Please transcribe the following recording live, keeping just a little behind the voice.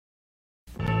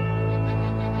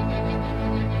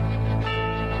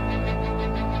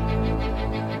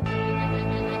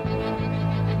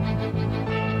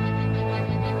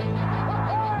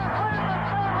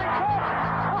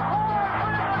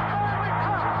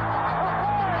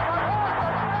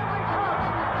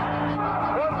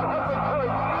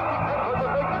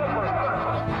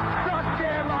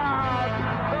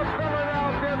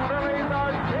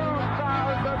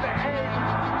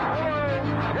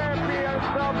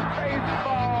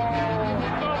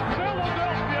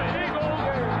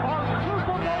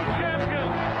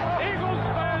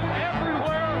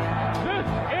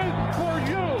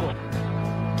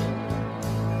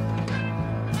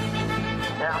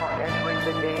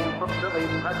Broadcasting from Philly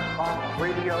Pressbox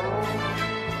Radio,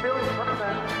 Philly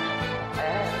Furman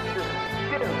and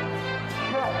Jim,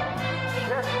 Chet,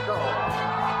 Chesko.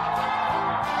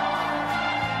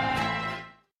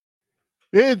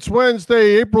 It's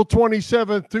Wednesday, April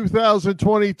 27th,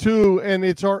 2022, and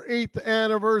it's our 8th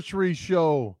anniversary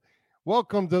show.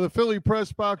 Welcome to the Philly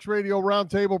Pressbox Radio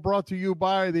Roundtable, brought to you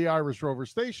by the Irish Rover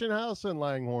Station House in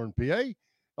Langhorne, PA.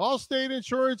 Allstate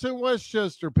Insurance in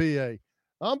Westchester, PA.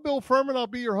 I'm Bill Furman. I'll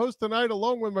be your host tonight,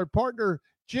 along with my partner,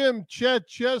 Jim, Chet,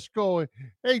 Chesko.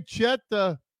 Hey, Chet,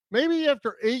 maybe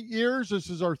after 8 years, this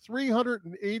is our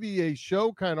 388th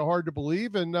show. Kind of hard to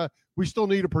believe, and we still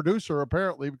need a producer,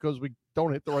 apparently, because we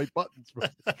don't hit the right buttons.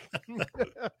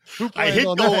 I hit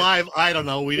go that? Live. I don't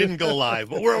know. We didn't go live,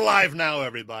 but we're live now,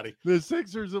 everybody. The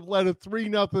Sixers have let a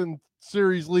 3-0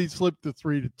 series lead slip to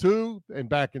 3-2, and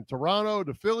back in Toronto,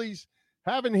 the Phillies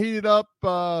haven't heated up.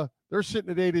 They're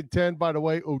sitting at 8-10. By the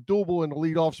way, Odubel in the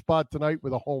leadoff spot tonight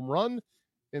with a home run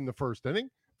in the first inning.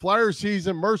 Flyer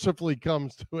season mercifully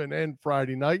comes to an end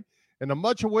Friday night, and the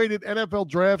much-awaited NFL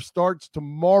draft starts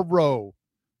tomorrow.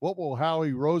 What will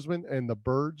Howie Roseman and the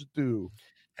Birds do?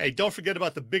 Hey, don't forget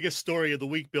about the biggest story of the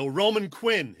week, Bill. Roman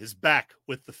Quinn is back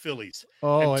with the Phillies.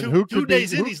 Oh, and two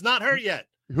days in, he's not hurt yet.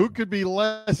 Who could be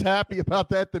less happy about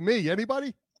that than me?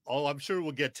 Anybody? Oh, I'm sure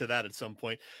we'll get to that at some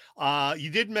point. You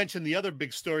did mention the other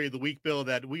big story of the week, Bill,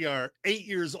 that we are 8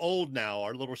 years old now,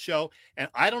 our little show. And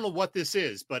I don't know what this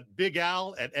is, but Big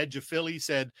Al at Edge of Philly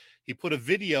said he put a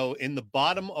video in the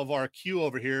bottom of our queue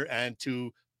over here and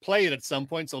to play it at some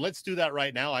point. So let's do that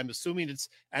right now. I'm assuming it's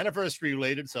anniversary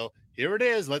related. So here it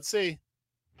is. Let's see.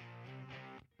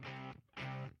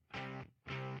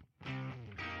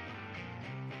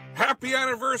 Happy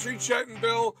anniversary, Chet and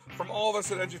Bill, from all of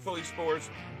us at Edge of Philly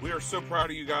Sports. We are so proud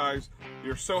of you guys.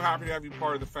 We are so happy to have you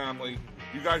part of the family.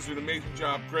 You guys do an amazing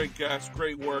job. Great guests,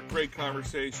 great work, great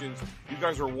conversations. You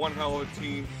guys are one hell of a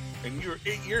team. And you're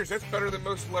 8 years. That's better than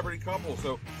most celebrity couples.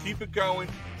 So keep it going.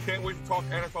 Can't wait to talk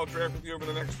NFL draft with you over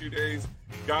the next few days.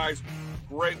 Guys,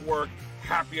 great work.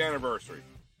 Happy anniversary.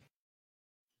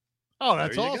 Oh,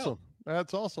 that's awesome.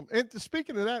 That's awesome. And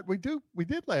speaking of that, we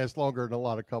did last longer than a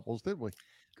lot of couples, didn't we?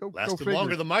 Lasted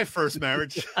longer than my first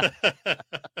marriage.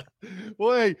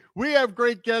 Well, hey, we have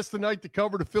great guests tonight to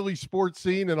cover the Philly sports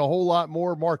scene and a whole lot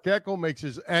more. Mark Eckel makes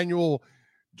his annual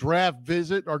draft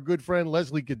visit. Our good friend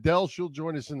Leslie Guedel, she'll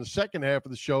join us in the second half of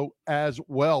the show as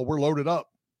well. We're loaded up.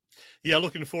 Yeah,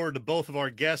 looking forward to both of our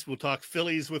guests. We'll talk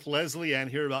Phillies with Leslie and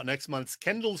hear about next month's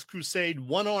Kendall's Crusade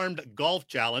one-armed golf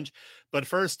challenge. But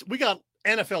first, we got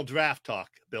NFL draft talk,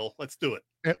 Bill. Let's do it.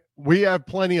 We have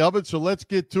plenty of it, so let's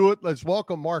get to it. Let's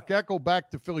welcome Mark Eckel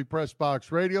back to Philly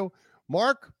Pressbox Radio.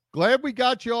 Mark, glad we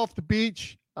got you off the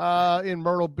beach in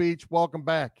Myrtle Beach. Welcome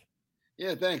back.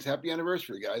 Yeah, thanks. Happy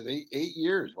anniversary, guys. 8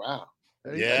 years. Wow.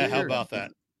 Yeah, how about that?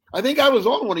 I think I was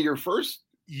on one of your first.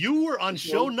 You were on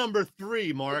show number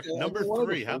 3, Mark. Yeah, number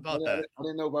 3. How about that? I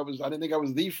didn't know if I didn't think I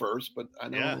was the first, but I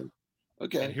know. Yeah.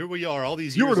 Okay. And here we are all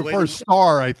these years years later. You later. were the first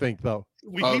star, I think, though.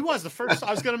 He was the first.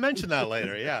 I was going to mention that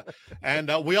later. Yeah.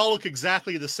 And we all look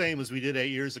exactly the same as we did 8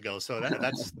 years ago. So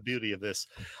that's the beauty of this.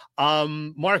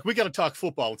 Mark, we got to talk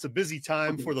football. It's a busy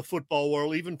time for the football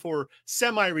world, even for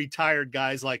semi-retired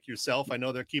guys like yourself. I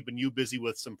know they're keeping you busy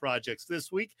with some projects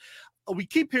this week. We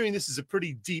keep hearing this is a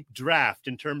pretty deep draft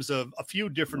in terms of a few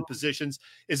different positions.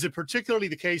 Is it particularly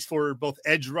the case for both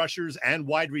edge rushers and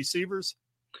wide receivers?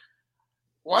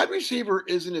 Wide receiver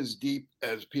isn't as deep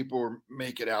as people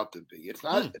make it out to be. It's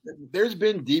not. There's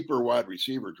been deeper wide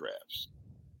receiver drafts.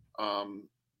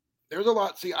 There's a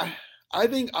lot. See, I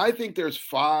think there's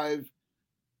 5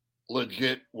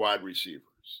 legit wide receivers.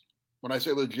 When I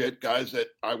say legit, guys that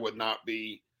I would not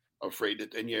be afraid to.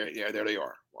 And yeah, there they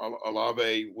are.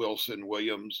 Olave, Wilson,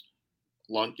 Williams,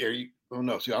 Lunt. Oh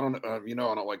no! See, I don't. I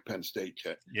don't like Penn State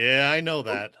yet. Yeah, I know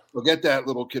that. Well, get that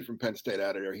little kid from Penn State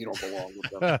out of there. He don't belong with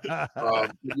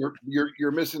them.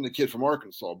 You're missing the kid from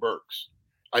Arkansas, Burks.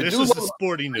 This is the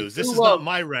sporting news. This is not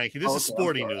my ranking. This is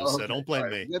sporting news. So don't blame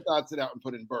me. Get Dotson out and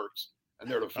put in Burks, and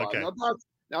they're the 5. Okay.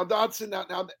 Now Dotson. Now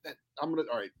I'm gonna.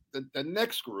 All right. The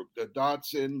next group, the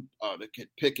Dotson, the kid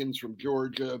Pickens from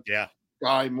Georgia. Yeah.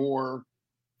 Guy Moore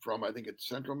from I think it's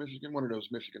Central Michigan, one of those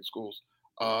Michigan schools.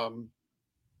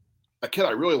 A kid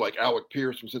I really like, Alec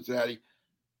Pierce from Cincinnati.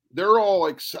 They're all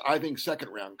like, I think, second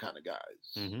round kind of guys.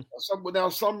 Mm-hmm.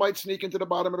 Some might sneak into the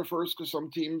bottom of the first because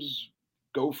some teams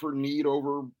go for need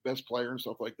over best player and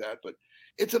stuff like that. But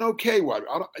it's an okay wide.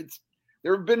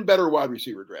 There have been better wide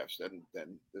receiver drafts than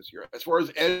this year. As far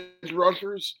as edge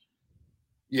rushers,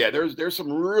 yeah, there's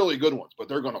some really good ones, but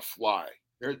they're going to fly.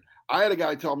 I had a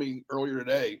guy tell me earlier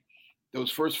today, those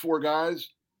first 4 guys,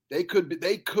 They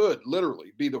could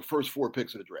literally be the first 4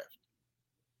 picks of the draft.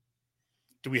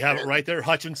 Do we have it right there?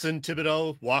 Hutchinson,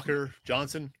 Thibodeau, Walker,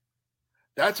 Johnson?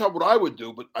 That's what I would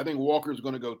do, but I think Walker's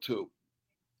going to go 2.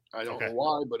 I don't know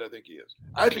why, but I think he is.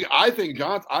 Actually, I think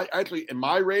Johnson. In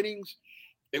my ratings,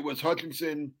 it was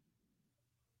Hutchinson,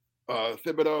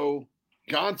 Thibodeau,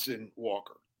 Johnson,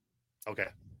 Walker. Okay.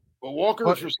 But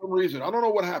Walker, for some reason, I don't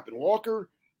know what happened. Walker,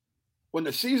 when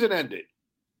the season ended,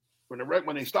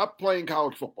 when they stopped playing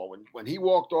college football, when he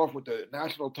walked off with the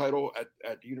national title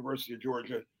at the University of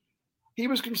Georgia, he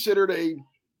was considered the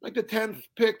 10th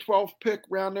pick, 12th pick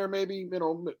around there, maybe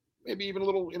maybe even a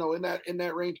little, in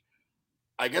that range.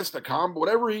 I guess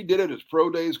whatever he did at his pro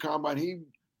days combine, he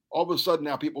all of a sudden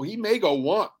now he may go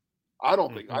 1. I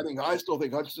don't think. I still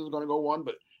think Hutchinson's going to go 1,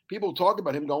 but people talk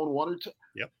about him going 1 or 2.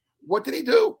 Yep. What did he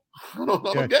do? I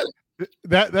don't get it.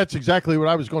 That's exactly what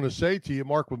I was going to say to you,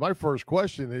 Mark. With my first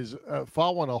question is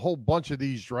following a whole bunch of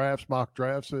these mock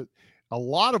drafts, that a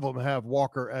lot of them have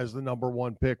Walker as the number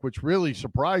 1 pick, which really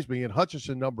surprised me. And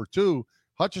Hutchinson number 2.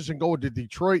 Hutchinson going to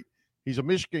Detroit. He's a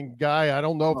Michigan guy. I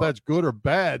don't know if that's good or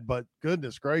bad, but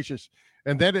goodness gracious.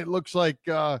 And then it looks like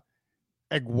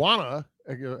Iguana,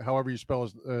 however you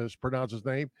pronounce his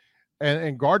name,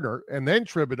 and Gardner, and then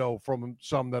Thibodeau from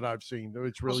some that I've seen.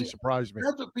 It's really surprised me.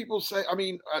 That's what people say. I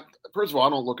mean, first of all,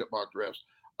 I don't look at mock drafts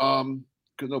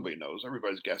because nobody knows.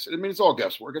 Everybody's guessing. I mean, it's all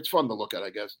guesswork. It's fun to look at, I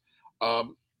guess.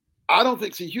 I don't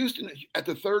think. See, Houston at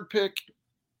the 3rd pick.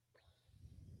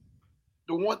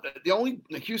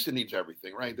 Houston needs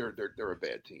everything, right? They're a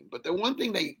bad team, but the one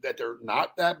thing that they're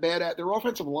not that bad at, their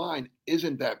offensive line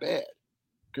isn't that bad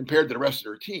compared to the rest of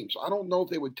their team. So I don't know if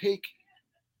they would take.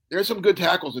 There's some good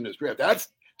tackles in this draft. That's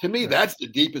the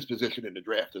deepest position in the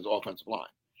draft is offensive line.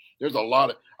 There's a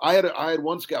lot of. I had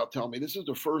one scout tell me this is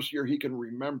the first year he can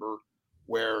remember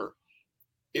where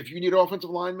if you need an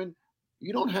offensive lineman,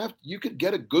 you could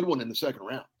get a good one in the 2nd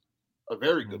round, a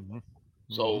very good one.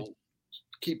 So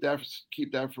keep that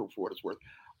for what it's worth.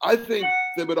 I think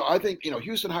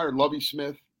Houston hired Lovie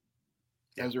Smith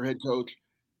as their head coach.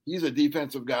 He's a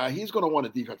defensive guy. He's going to want a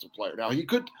defensive player. Now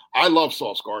I love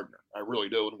Sauce Gardner. I really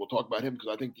do. And we'll talk about him because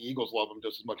I think the Eagles love him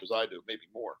just as much as I do, maybe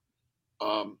more.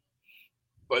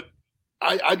 But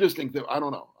I just think that, I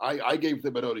don't know. I gave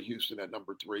Thibodeau to Houston at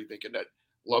number 3, thinking that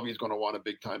Lovey's going to want a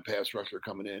big time pass rusher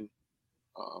coming in.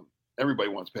 Everybody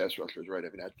wants pass rushers, right? I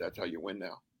mean, that's how you win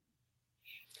now.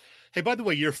 Hey, by the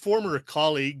way, your former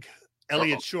colleague,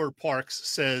 Elliot Shore Parks,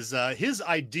 says his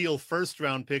ideal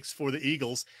 1st-round picks for the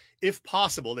Eagles, if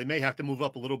possible, they may have to move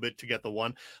up a little bit to get the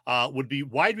one, would be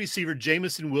wide receiver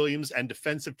Jamison Williams and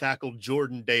defensive tackle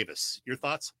Jordan Davis. Your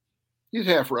thoughts? He's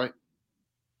half right.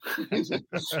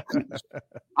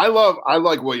 I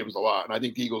like Williams a lot, and I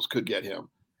think the Eagles could get him.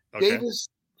 Okay. Davis,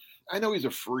 I know he's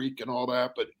a freak and all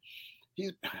that, but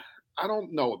I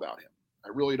don't know about him. I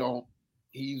really don't.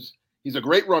 He's a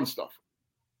great run stuffer.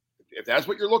 If that's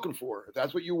what you're looking for, if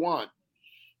that's what you want,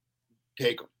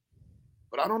 take him.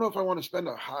 But I don't know if I want to spend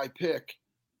a high pick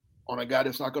on a guy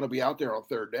that's not going to be out there on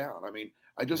 3rd down. I mean,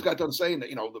 I just got done saying that,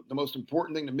 the most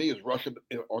important thing to me is rushing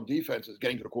on defense is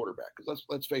getting to the quarterback. Because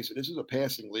let's face it, this is a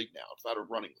passing league now. It's not a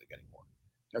running league anymore.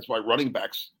 That's why running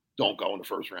backs don't go in the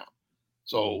 1st round.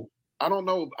 So I don't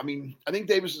know. I mean, I think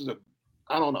Davis is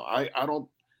I don't know. I don't.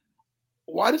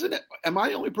 Why doesn't it? Am I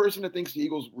the only person that thinks the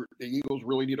Eagles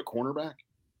really need a cornerback?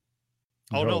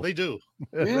 Oh no, they do.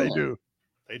 Yeah.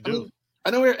 They do. I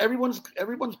know everyone's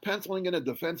penciling in a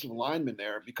defensive lineman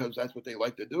there because that's what they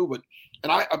like to do. But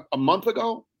a month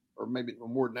ago, or maybe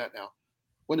more than that now,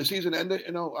 when the season ended,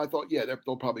 I thought,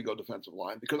 they'll probably go defensive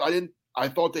line because I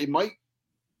thought they might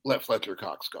let Fletcher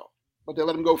Cox go, but they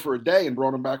let him go for a day and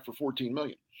brought him back for $14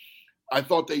 million. I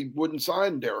thought they wouldn't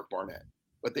sign Derek Barnett,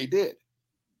 but they did.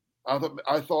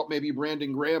 I thought maybe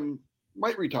Brandon Graham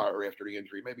might retire after the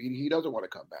injury. Maybe he doesn't want to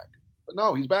come back, but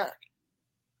no, he's back.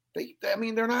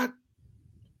 They're not.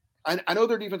 I know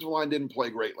their defensive line didn't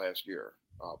play great last year.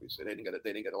 Obviously, they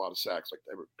didn't get a lot of sacks like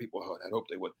people had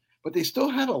hoped they would. But they still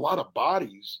have a lot of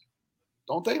bodies,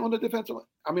 don't they, on the defensive line?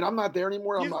 I mean, I'm not there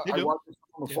anymore. I watch it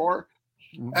from afar.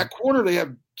 Yeah. At corner, they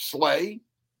have Slay,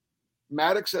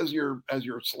 Maddox as your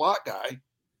slot guy,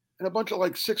 and a bunch of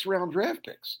 6th-round draft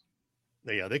picks.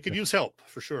 Yeah, they could use help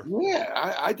for sure.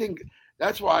 Yeah, I think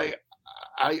that's why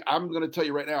I'm going to tell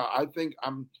you right now. I think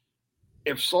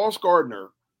if Sauce Gardner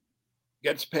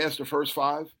gets past the first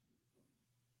 5,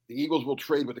 the Eagles will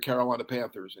trade with the Carolina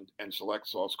Panthers and select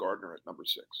Sauce Gardner at number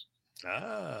 6.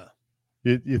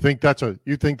 You think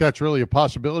that's really a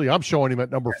possibility? I'm showing him at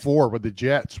number 4 with the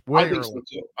Jets.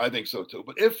 I think so too.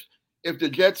 But if the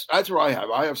Jets, that's where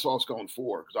I have Sauce going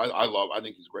 4 because I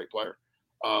think he's a great player.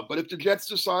 But if the Jets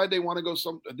decide they want to go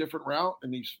a different route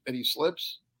and he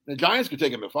slips, the Giants could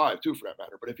take him to 5 too, for that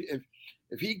matter. But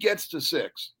if he gets to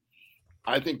 6,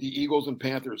 I think the Eagles and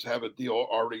Panthers have a deal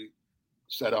already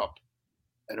set up,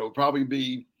 and it will probably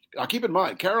be. Now, keep in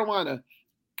mind, Carolina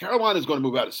is going to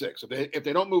move out of 6. If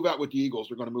they don't move out with the Eagles,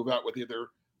 they're going to move out with either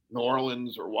New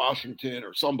Orleans or Washington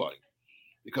or somebody,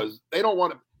 because they don't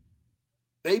want to.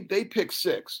 They pick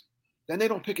 6, then they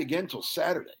don't pick again until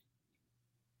Saturday.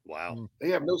 Wow. They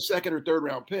have no second or third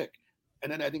round pick,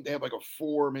 and then I think they have like a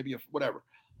 4, maybe a whatever.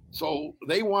 So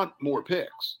they want more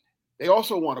picks. They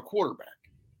also want a quarterback.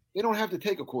 They don't have to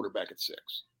take a quarterback at 6.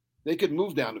 They could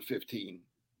move down to 15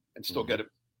 and still get a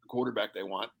quarterback they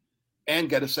want and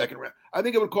get a second round. I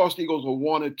think it would cost the Eagles a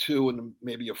 1, a 2, and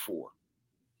maybe a 4.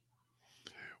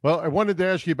 Well, I wanted to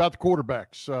ask you about the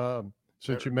quarterbacks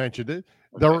since you mentioned it.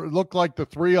 Okay. There look like the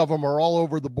 3 of them are all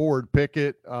over the board.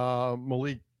 Pickett,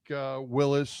 Malik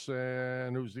Willis,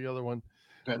 and who's the other one?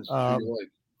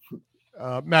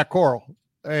 Matt Corral.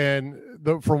 And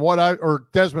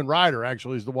Desmond Ryder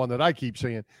actually is the one that I keep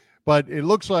seeing. But it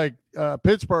looks like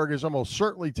Pittsburgh is almost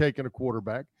certainly taking a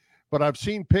quarterback. But I've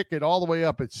seen Pickett all the way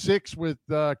up at 6 with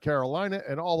Carolina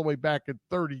and all the way back at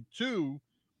 32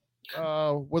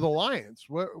 with the Lions.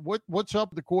 What's up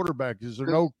with the quarterback? Is there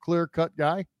no clear-cut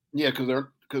guy? Yeah,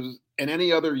 because in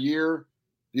any other year,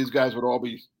 these guys would all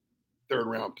be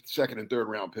second and third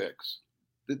round picks.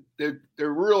 There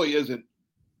really isn't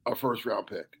a first round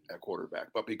pick at quarterback,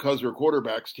 but because they're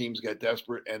quarterbacks, teams get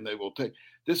desperate and they will take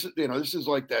this. This is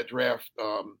like that draft.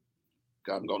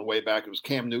 God, I'm going way back. It was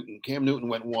Cam Newton. Cam Newton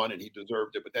went 1 and he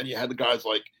deserved it. But then you had the guys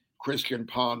like Christian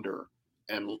Ponder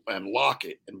and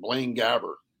Lockett and Blaine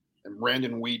Gabbert and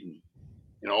Brandon Whedon,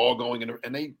 all going in,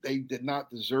 and they did not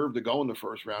deserve to go in the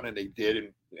first round, and they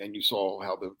did, and you saw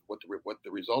what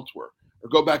the results were. Or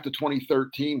go back to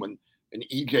 2013 when an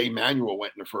E.J. Manuel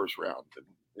went in the first round, and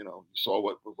you saw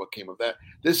what came of that.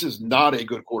 This is not a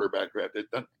good quarterback draft.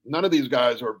 None of these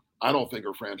guys I don't think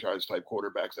are franchise type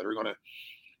quarterbacks that are going to.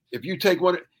 If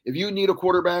you need a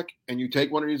quarterback and you take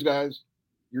one of these guys,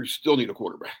 you still need a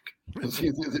quarterback.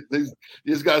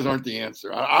 These guys aren't the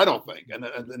answer. I don't think.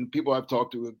 And people I've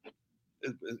talked to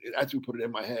actually put it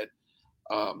in my head.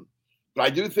 But I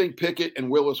do think Pickett and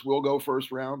Willis will go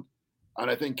first round. And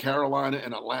I think Carolina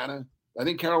and Atlanta. I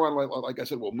think Carolina, like I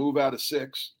said, will move out of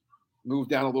 6, move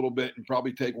down a little bit, and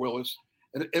probably take Willis.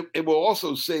 And it will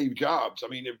also save jobs. I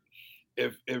mean,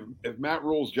 if Matt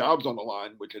Rule's job's on the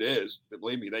line, which it is,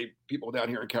 believe me, people down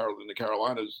here in the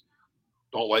Carolinas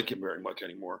don't like him very much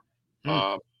anymore.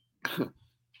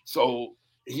 So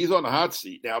he's on the hot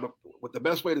seat now. The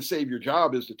best way to save your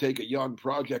job is to take a young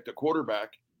project, a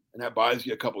quarterback, and that buys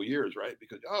you a couple years, right?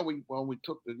 Because we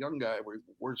took the young guy,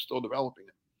 we're still developing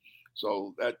it.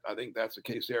 So I think that's the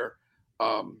case there.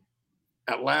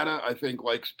 Atlanta, I think,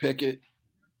 likes Pickett.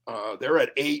 They're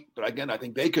at 8, but again, I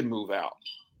think they can move out.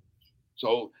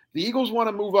 So the Eagles want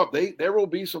to move up. There will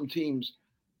be some teams.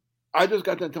 I just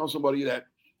got to tell somebody that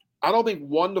I don't think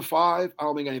 1 to 5. I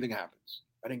don't think anything happens.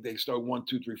 I think they start 1,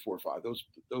 2, 3, 4, 5.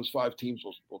 Those 5 teams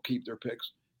will keep their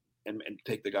picks and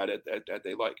take the guy that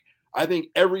they like. I think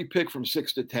every pick from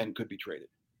 6 to 10 could be traded.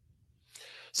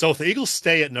 So if the Eagles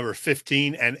stay at number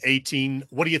 15 and 18,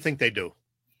 what do you think they do?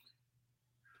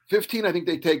 15, I think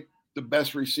they take the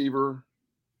best receiver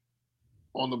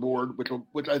on the board,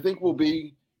 which I think will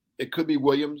be. It could be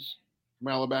Williams from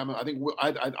Alabama. I think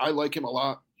I like him a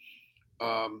lot.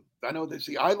 I know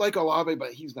I like Olave,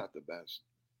 but he's not the best.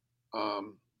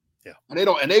 Yeah,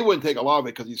 and they wouldn't take Olave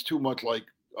because he's too much like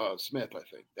Smith. I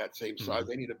think that same size.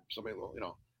 They need somebody,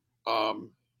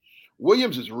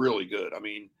 Williams is really good. I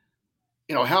mean,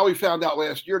 Howie found out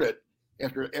last year that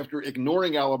after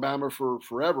ignoring Alabama for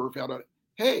forever, found out,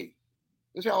 hey,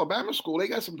 this Alabama school, they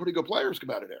got some pretty good players come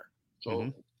out of there.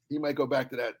 So he might go back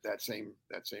to that same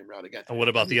route again. And what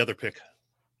about the other pick?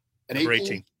 Number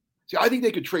 18. See, I think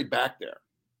they could trade back there.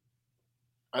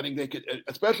 I think they could,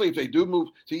 especially if they do move.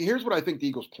 See, here's what I think the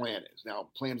Eagles' plan is. Now,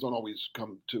 plans don't always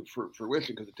come to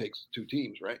fruition because it takes 2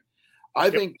 teams, right? I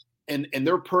think in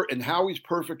Howie's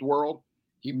perfect world,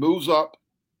 he moves up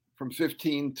from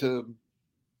 15 to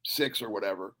 6 or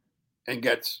whatever and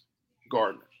gets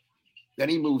Gardner. Then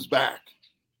he moves back.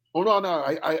 Oh, no,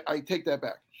 I take that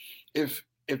back. If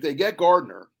they get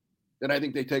Gardner, then I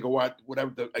think they take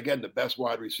the best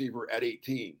wide receiver at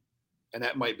 18. And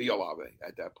that might be Olave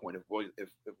at that point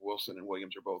if Wilson and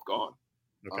Williams are both gone.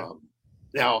 Okay.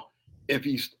 Now, if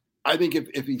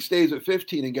he stays at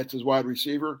 15 and gets his wide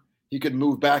receiver, he could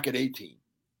move back at 18.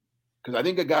 Because I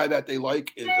think a guy that they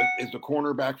like is the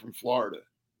cornerback from Florida.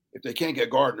 If they can't get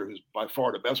Gardner, who's by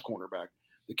far the best cornerback,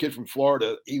 the kid from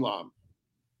Florida, Elam,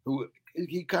 who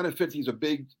he kind of fits. He's a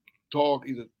big, tall.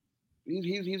 He's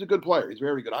a good player. He's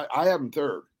very good. I have him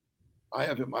third. I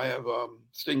have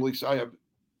Stingley. I have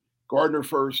Gardner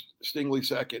first, Stingley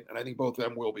second, and I think both of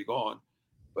them will be gone.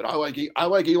 But I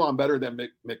like Elon better than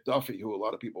McDuffie, who a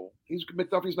lot of people.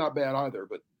 McDuffie's not bad either,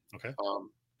 but okay.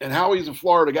 And Howie's a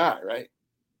Florida guy, right?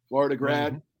 Florida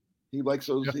grad. Mm-hmm. He likes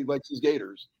those. Yeah. He likes his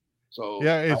Gators. So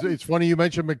yeah, it's funny you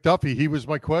mentioned McDuffie. He was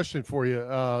my question for you,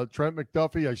 Trent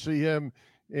McDuffie. I see him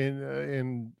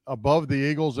in above the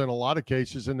Eagles in a lot of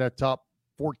cases in that top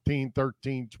 14,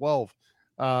 13, 12.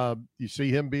 You see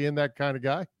him being that kind of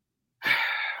guy?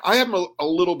 I have him a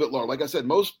little bit lower. Like I said,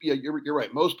 you're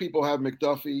right. Most people have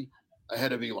McDuffie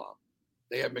ahead of Elam.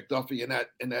 They have McDuffie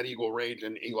in that Eagle range,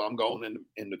 and Elam going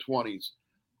in the 20s.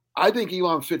 I think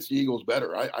Elam fits the Eagles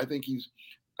better. I think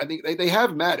they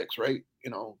have Maddox, right?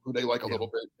 Who they like a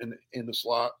little bit in the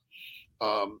slot.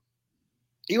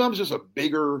 Elam's just a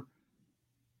bigger,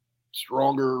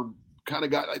 stronger kind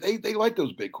of guy. They like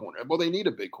those big corners. Well, they need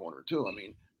a big corner too. I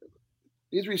mean,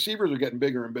 these receivers are getting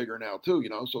bigger and bigger now too.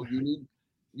 So you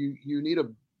need a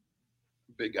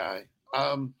big guy.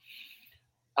 I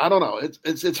don't know.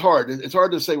 It's hard. It's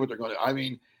hard to say what they're going to. I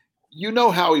mean,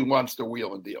 how he wants to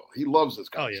wheel and deal. He loves this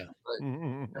guy. Oh yeah. Right?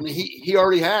 Mm-hmm. I mean, he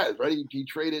already has, right? He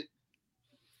traded.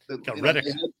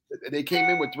 They came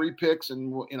in with 3 picks,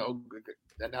 and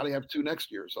and now they have 2 next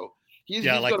year. So he's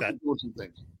like going to do some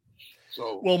things.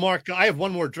 So well, Mark, I have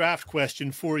one more draft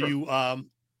question for you.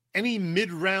 Any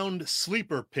mid-round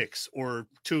sleeper picks or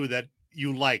 2 that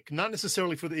you like, not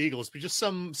necessarily for the Eagles, but just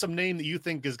some name that you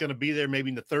think is going to be there, maybe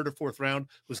in the 3rd or 4th round,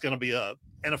 who's going to be a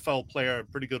NFL player, a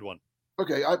pretty good one.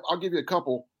 Okay, I'll give you a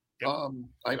couple. Yep.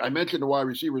 I mentioned the wide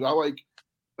receivers. I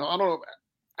don't know,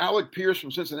 Alec Pierce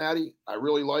from Cincinnati. I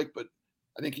really like, but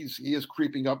I think he is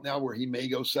creeping up now where he may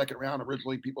go 2nd round.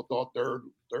 Originally, people thought 3rd,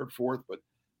 4th, but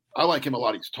I like him a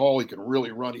lot. He's tall. He can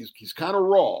really run. He's kind of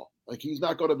raw. Like he's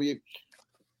not going to be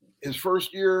his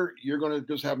first year. You're going to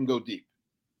just have him go deep.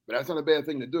 But that's not a bad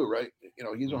thing to do, right?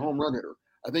 He's a home run hitter.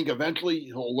 I think eventually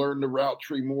he'll learn the route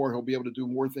tree more. He'll be able to do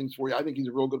more things for you. I think he's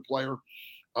a real good player.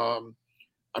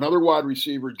 Another wide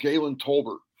receiver, Jalen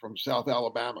Tolbert from South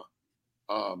Alabama.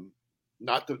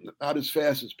 Not as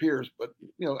fast as Pierce, but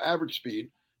average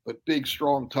speed, but big,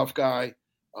 strong, tough guy.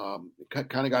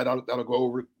 Kind of guy that'll go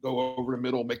over the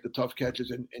middle, make the tough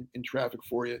catches in traffic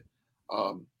for you.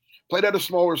 Played at a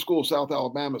smaller school, South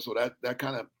Alabama, so that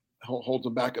kind of holds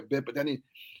him back a bit. But then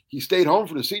he stayed home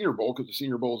for the Senior Bowl because the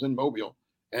Senior Bowl is in Mobile,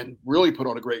 and really put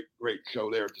on a great show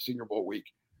there at the Senior Bowl week.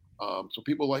 So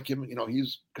people like him.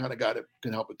 He's kind of guy that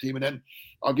can help a team. And then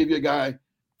I'll give you a guy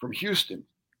from Houston,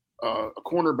 a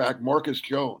cornerback, Marcus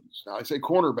Jones. Now I say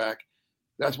cornerback,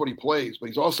 that's what he plays, but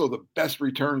he's also the best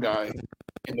return guy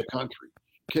in the country.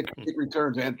 Kick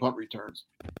returns and punt returns.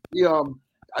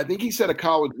 I think he set a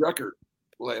college record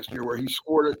last year where he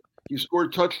scored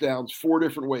touchdowns 4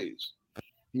 different ways.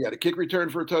 He had a kick return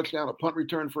for a touchdown, a punt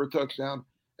return for a touchdown,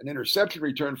 an interception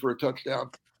return for a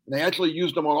touchdown. And they actually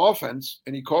used him on offense,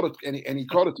 and he caught a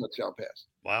touchdown pass.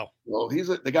 Wow. Well, he's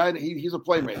a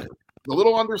playmaker. A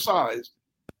little undersized.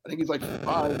 I think he's like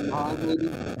 5'9" maybe.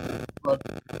 But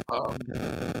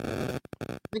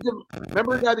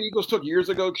remember a guy the Eagles took years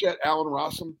ago, Chet, Allen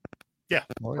Rossum? Yeah.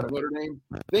 Notre Dame.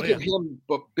 Think of him,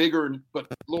 but bigger, but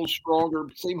a little stronger,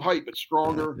 same height, but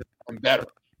stronger and better.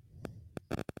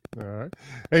 All right.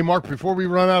 Hey, Mark, before we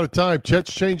run out of time,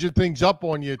 Chet's changing things up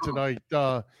on you tonight.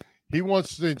 He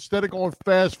wants to, instead of going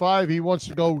fast 5, he wants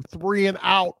to go 3 and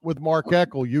out with Mark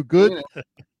Eckel. You good?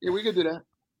 Yeah, we could do that.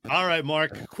 All right,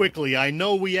 Mark, quickly. I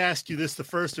know we asked you this the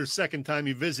 1st or 2nd time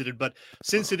you visited, but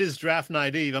since it is draft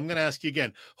night eve, I'm going to ask you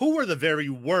again. Who were the very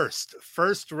worst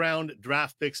 1st-round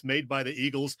draft picks made by the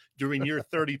Eagles during your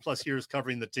 30-plus years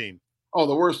covering the team? Oh,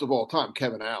 the worst of all time,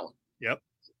 Kevin Allen. Yep.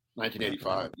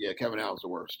 1985. Yeah, Kevin Allen's the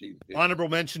worst. Honorable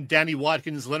mention, Danny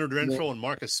Watkins, Leonard Renfro, and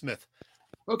Marcus Smith.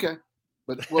 Okay.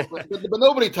 But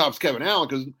nobody tops Kevin Allen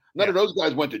because none of those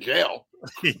guys went to jail.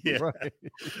 Yeah.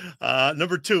 Right.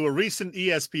 Number 2, a recent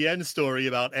ESPN story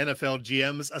about NFL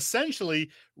GMs essentially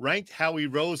ranked Howie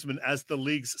Roseman as the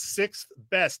league's 6th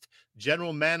best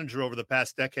general manager over the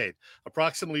past decade.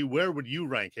 Approximately, where would you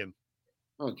rank him?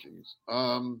 Oh, geez.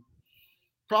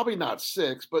 Probably not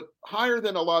 6, but higher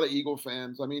than a lot of Eagle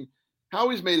fans. I mean,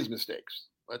 Howie's made his mistakes.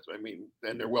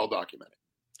 And they're well documented.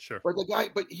 Sure. But the guy,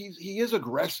 he is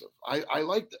aggressive. I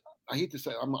hate to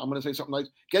say, I'm going to say something nice.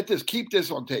 Get this, keep this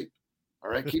on tape.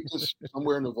 All right, keep this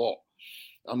somewhere in the vault.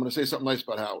 I'm going to say something nice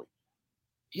about Howie.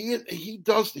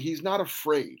 He's not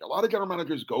afraid. A lot of general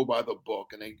managers go by the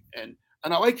book, and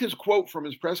I liked his quote from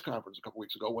his press conference a couple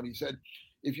weeks ago when he said,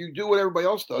 "If you do what everybody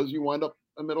else does, you wind up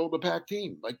a middle of the pack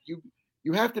team. Like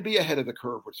you have to be ahead of the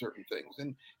curve with certain things,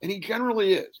 and he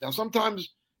generally is. Now, sometimes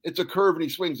it's a curve and he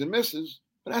swings and misses,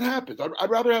 but that happens. I'd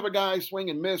rather have a guy swing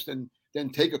and miss than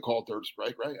take a called third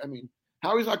strike, right? I mean,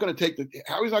 Howie's not going to take a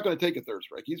third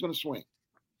strike. He's going to swing.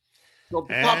 So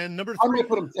and number 3, I'm going to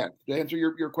put him 10th to answer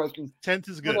your question. 10th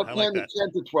is good. I like that.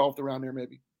 10th to 12th around there,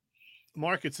 maybe.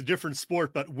 Mark, it's a different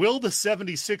sport, but will the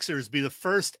 76ers be the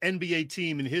first NBA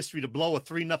team in history to blow a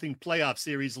 3-0 playoff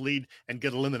series lead and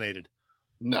get eliminated?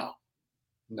 No,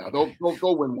 they'll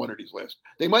win one of these lists.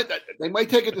 They might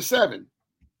take it to 7.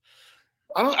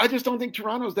 I just don't think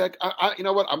Toronto's that. You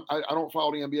know what? I don't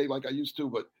follow the NBA like I used to,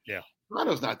 but yeah,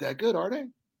 Toronto's not that good, are they?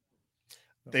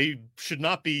 They should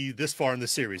not be this far in the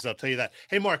series. I'll tell you that.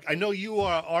 Hey, Mark, I know you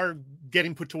are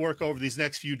getting put to work over these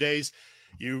next few days.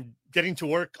 You getting to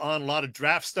work on a lot of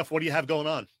draft stuff. What do you have going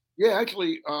on? Yeah,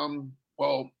 actually,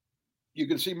 well, you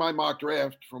can see my mock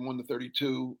draft from 1 to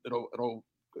 32. It'll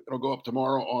go up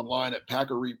tomorrow online at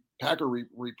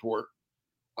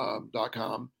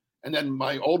PackerReport.com. And then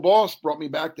my old boss brought me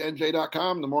back to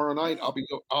NJ.com tomorrow night.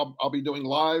 I'll be doing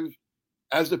live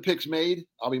as the picks made.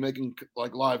 I'll be making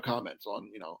like live comments on,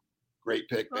 great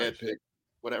pick, bad pick,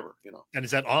 whatever, And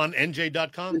is that on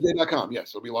NJ.com? NJ.com, yes.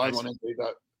 It'll be live nice. on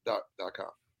NJ.com.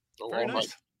 So very nice.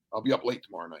 night. I'll be up late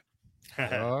tomorrow night.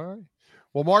 All right.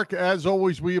 Well, Mark, as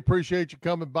always, we appreciate you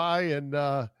coming by, and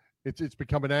it's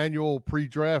become an annual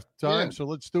pre-draft time. Yeah. So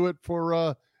let's do it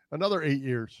for another 8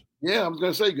 years. Yeah, I was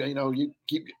going to say, you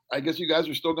keep. I guess you guys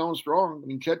are still going strong. I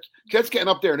mean, Chet's getting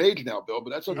up there in age now, Bill,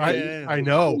 but that's okay. I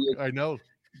know.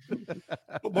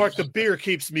 But Mark, the beer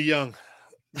keeps me young.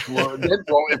 Well,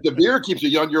 if the beer keeps you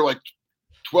young, you're like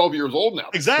 12 years old now.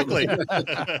 Exactly.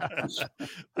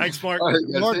 Thanks, Mark. All right,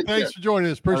 guys, Mark, thanks for joining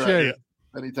us. Appreciate it.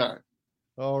 Anytime.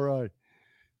 All right.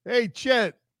 Hey,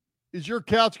 Chet, is your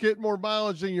couch getting more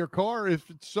mileage than your car? If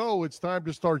it's so, it's time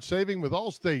to start saving with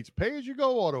Allstate's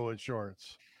pay-as-you-go auto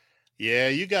insurance. Yeah,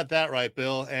 you got that right,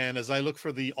 Bill. And as I look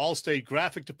for the Allstate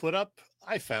graphic to put up,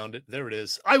 I found it. There it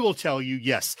is. I will tell you,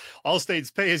 yes, Allstate's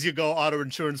pay-as-you-go auto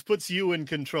insurance puts you in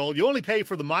control. You only pay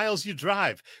for the miles you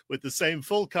drive with the same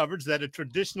full coverage that a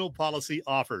traditional policy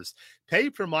offers.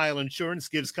 Pay-per-mile insurance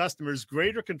gives customers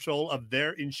greater control of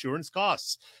their insurance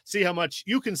costs. See how much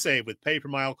you can save with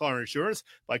pay-per-mile car insurance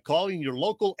by calling your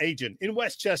local agent in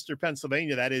Westchester,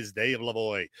 Pennsylvania. That is Dave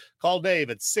Lavoie. Call Dave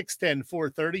at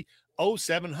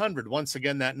 610-430-0700. Once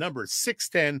again, that number is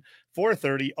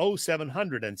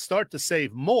 610-430-0700, and start to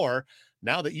save more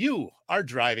now that you are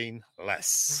driving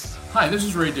less. Hi, this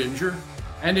is Ray Dinger,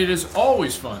 and it is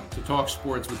always fun to talk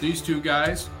sports with these two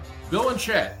guys, Bill and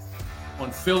Chet,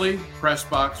 on Philly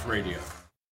Pressbox Radio.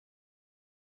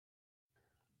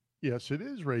 Yes, it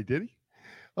is, Ray Diddy.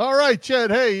 All right,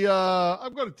 Chet. Hey,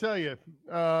 I'm going to tell you,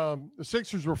 the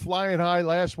Sixers were flying high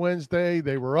last Wednesday.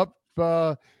 They were up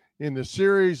in the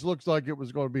series. Looks like it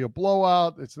was going to be a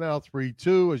blowout. It's now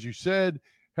 3-2, as you said,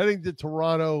 heading to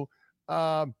Toronto.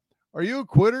 Are you a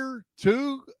quitter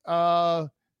too?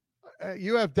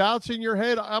 You have doubts in your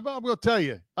head? I'm going to tell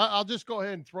you. I'll just go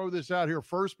ahead and throw this out here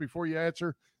first before you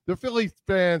answer. The Philly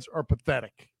fans are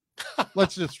pathetic.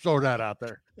 Let's just throw that out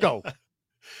there. Go.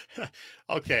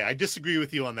 Okay, I disagree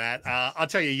with you on that. I'll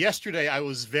tell you, yesterday I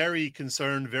was very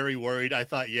concerned, very worried. I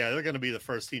thought, yeah, they're going to be the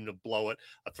first team to blow it,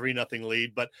 a 3-0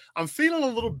 lead. But I'm feeling a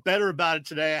little better about it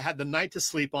today. I had the night to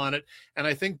sleep on it. And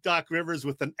I think Doc Rivers,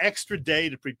 with an extra day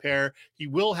to prepare, he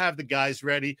will have the guys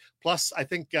ready. Plus, I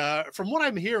think from what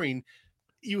I'm hearing,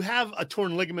 you have a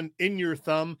torn ligament in your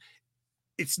thumb.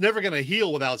 It's never going to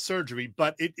heal without surgery,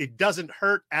 but it doesn't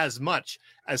hurt as much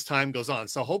as time goes on.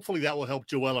 So hopefully that will help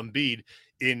Joel Embiid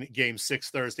in Game 6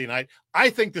 Thursday night. I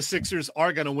think the Sixers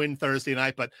are going to win Thursday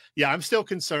night, but yeah, I'm still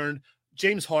concerned.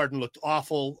 James Harden looked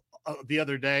awful the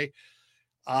other day.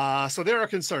 So there are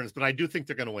concerns, but I do think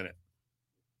they're going to win it.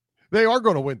 They are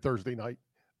going to win Thursday night.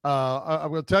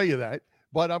 I'm going to tell you that.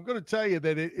 But I'm going to tell you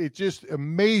that it just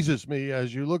amazes me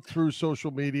as you look through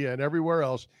social media and everywhere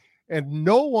else, and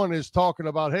no one is talking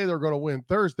about, hey, they're going to win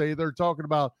Thursday. They're talking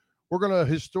about, we're going to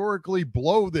historically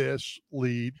blow this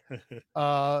lead.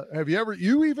 Have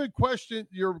you even questioned,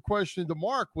 your question to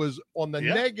Mark was on the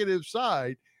negative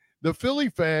side. The Philly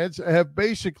fans have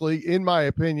basically, in my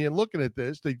opinion, looking at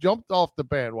this, they jumped off the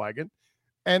bandwagon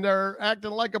and they're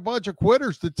acting like a bunch of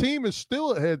quitters. The team is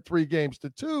still ahead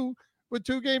 3-2 with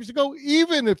 2 games to go.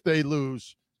 Even if they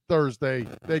lose Thursday,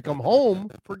 they come home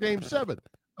for Game 7.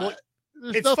 Well,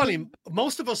 it's funny.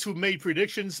 Most of us who made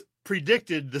predictions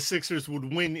predicted the Sixers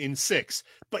would win in 6,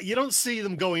 but you don't see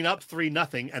them going up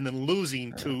 3-0 and then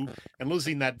losing 2 and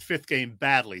losing that 5th game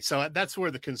badly. So that's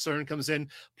where the concern comes in.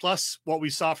 Plus what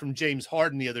we saw from James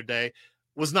Harden the other day,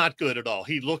 was not good at all.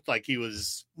 He looked like he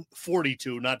was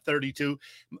 42, not 32.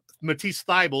 Matisse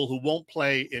Thybulle, who won't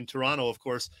play in Toronto, of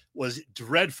course, was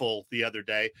dreadful the other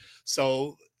day.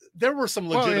 So there were some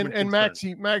legitimate and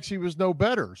Maxey was no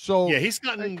better. So yeah, he's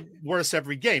gotten worse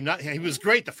every game. He was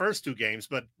great the first 2 games,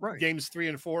 but games 3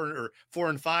 and 4 or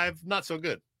 4 and 5, not so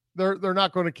good. They're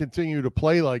not going to continue to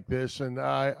play like this, and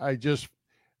I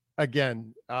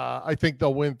think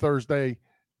they'll win Thursday.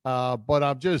 But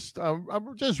I'm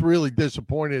just really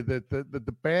disappointed that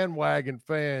the bandwagon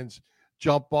fans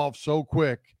jump off so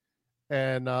quick.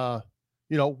 And,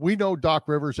 we know Doc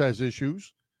Rivers has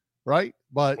issues, right?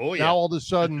 But now all of a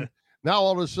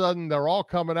sudden, they're all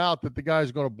coming out that the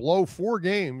guy's going to blow 4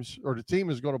 games, or the team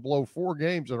is going to blow 4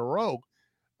 games in a row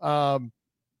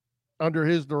under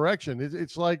his direction.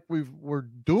 It's like we're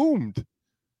doomed.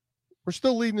 We're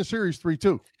still leading the series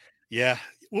 3-2. Yeah.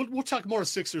 We'll talk more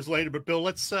Sixers later, but Bill,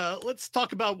 let's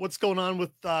talk about what's going on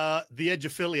with the edge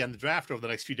of Philly and the draft over the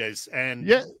next few days. And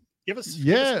give us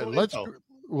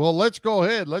let's go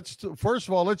ahead. First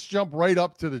of all, let's jump right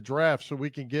up to the draft so we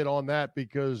can get on that,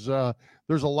 because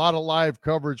there's a lot of live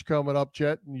coverage coming up,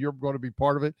 Chet, and you're going to be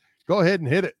part of it. Go ahead and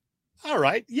hit it. All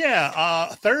right. Yeah.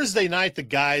 Thursday night, the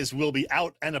guys will be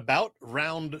out and about.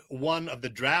 Round 1 of the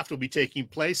draft will be taking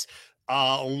place.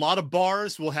 A lot of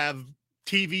bars will have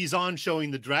TVs on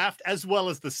showing the draft, as well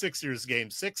as the Sixers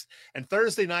game 6. And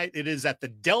Thursday night, it is at the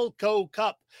Delco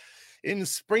Cup in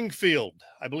Springfield.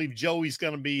 I believe Joey's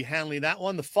going to be handling that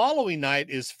one. The following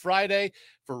night is Friday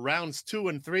for rounds 2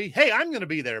 and 3. Hey, I'm going to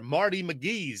be there. Marty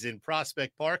McGee's in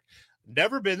Prospect Park.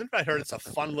 Never been there. I heard it's a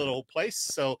fun little place.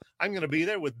 So I'm going to be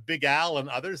there with Big Al and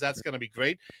others. That's going to be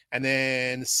great. And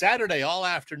then Saturday, all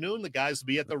afternoon, the guys will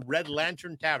be at the Red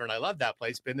Lantern Tavern. I love that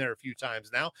place. Been there a few times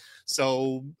now.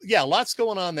 So, yeah, lots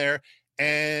going on there.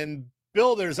 And,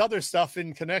 Bill, there's other stuff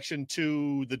in connection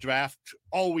to the draft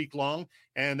all week long.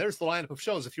 And there's the lineup of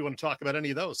shows if you want to talk about any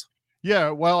of those.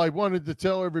 Yeah, well, I wanted to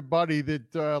tell everybody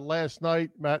that last night,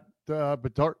 Matt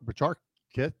Bacharkich,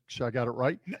 I got it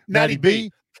right. Matty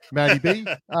B.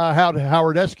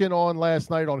 Howard Eskin on last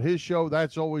night on his show.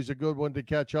 That's always a good one to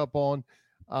catch up on.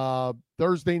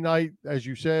 Thursday night, as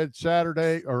you said,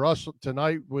 Saturday, or us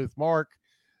tonight with Mark.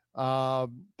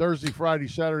 Thursday, Friday,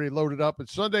 Saturday loaded up. And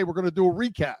Sunday, we're going to do a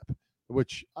recap,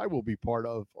 which I will be part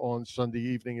of on Sunday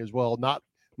evening as well. Not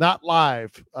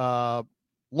live,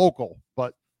 local,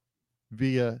 but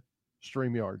via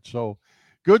StreamYard. So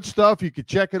good stuff. You can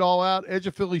check it all out.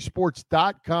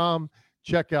 edgeofphillysports.com.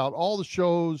 Check out all the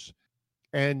shows,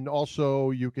 and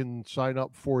also you can sign up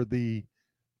for the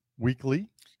weekly.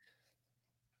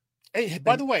 Hey,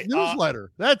 by the way,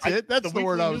 newsletter. That's it. That's the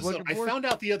word I was looking for. I found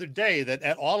out the other day that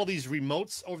at all of these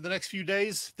remotes over the next few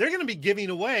days, they're going to be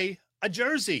giving away a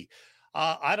jersey.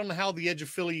 I don't know how the Edge of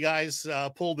Philly guys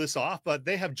pull this off, but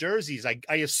they have jerseys.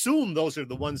 I assume those are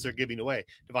the ones they're giving away.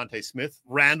 Devontae Smith,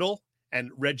 Randall, and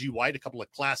Reggie White, a couple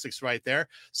of classics right there.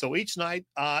 So each night,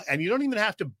 and you don't even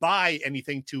have to buy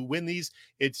anything to win these.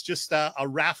 It's just a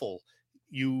raffle.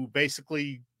 You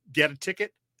basically get a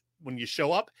ticket when you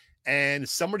show up, and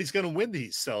somebody's going to win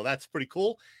these. So that's pretty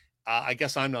cool. I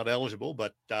guess I'm not eligible,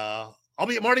 but I'll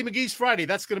be at Marty McGee's Friday.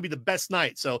 That's going to be the best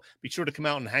night. So be sure to come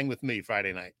out and hang with me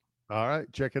Friday night. All right,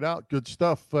 check it out. Good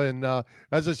stuff. And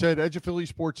as I said,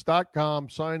 edgeofphillysports.com.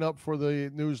 Sign up for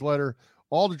the newsletter.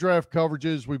 All the draft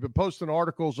coverages. We've been posting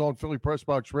articles on Philly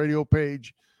Pressbox Radio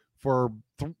page for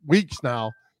weeks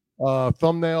now.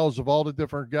 Thumbnails of all the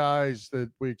different guys that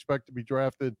we expect to be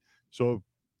drafted. So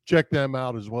check them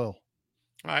out as well.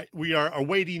 All right, we are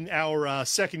awaiting our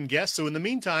second guest. So in the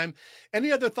meantime,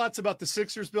 any other thoughts about the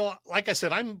Sixers, Bill? Like I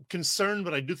said, I'm concerned,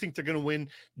 but I do think they're going to win.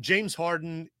 James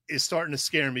Harden is starting to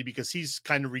scare me because he's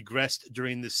kind of regressed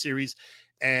during this series.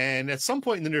 And at some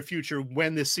point in the near future,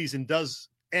 when this season does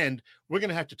end, we're going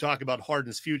to have to talk about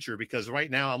Harden's future, because right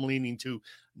now I'm leaning to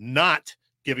not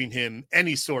giving him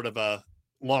any sort of a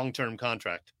long-term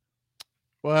contract.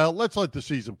 Well, let's let the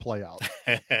season play out.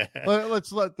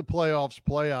 Let's let the playoffs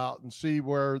play out and see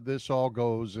where this all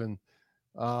goes, and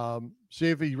see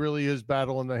if he really is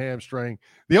battling the hamstring.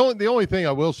 The only thing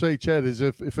I will say, Chet, is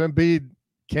if Embiid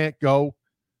can't go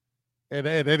at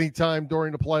any time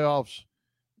during the playoffs,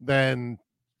 then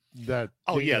that's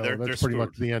pretty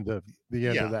much the end of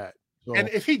that. So, and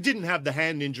if he didn't have the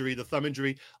hand injury, the thumb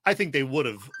injury, I think they would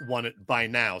have won it by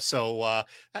now. So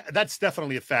that's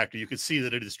definitely a factor. You could see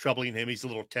that it is troubling him. He's a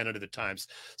little tentative at times.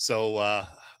 So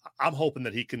I'm hoping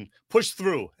that he can push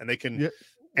through and they can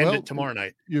end it tomorrow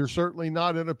night. You're certainly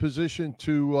not in a position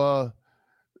to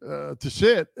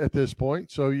sit at this point.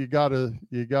 So you gotta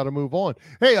move on.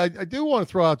 Hey, I do want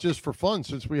to throw out, just for fun,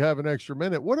 since we have an extra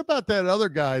minute, what about that other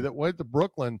guy that went to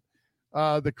Brooklyn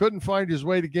that couldn't find his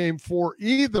way to Game 4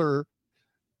 either.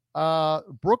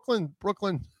 Brooklyn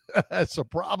has some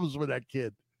problems with that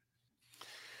kid.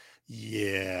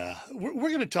 Yeah, we're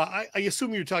going to talk. I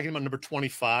assume you're talking about number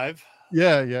 25.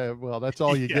 Yeah. Well, that's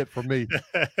all you get from me.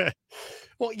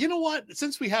 Well, you know what?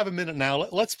 Since we have a minute now,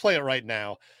 let's play it right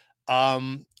now.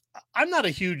 I'm not a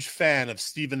huge fan of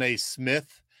Stephen A.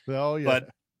 Smith, but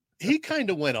he kind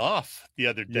of went off the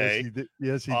other day.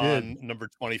 Yes, he on did. Number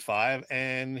 25.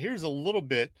 And here's a little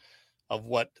bit of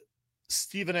what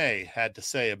Stephen A. had to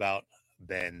say about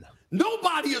Ben.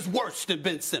 Nobody is worse than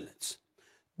Ben Simmons.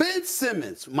 Ben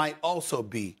Simmons might also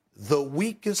be the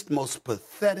weakest, most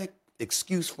pathetic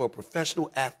excuse for a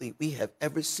professional athlete we have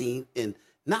ever seen in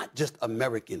not just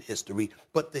American history,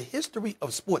 but the history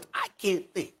of sports. I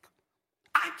can't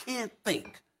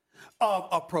think of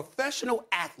a professional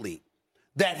athlete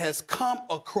that has come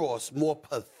across more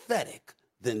pathetic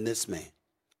than this man.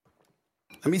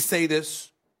 Let me say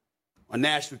this on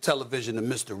national television to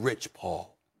Mr. Rich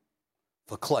Paul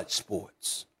for Clutch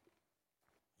Sports.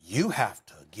 You have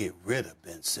to get rid of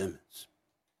Ben Simmons.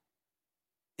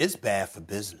 It's bad for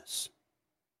business.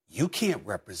 You can't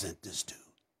represent this dude.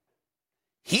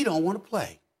 He don't want to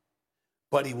play,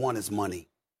 but he want his money.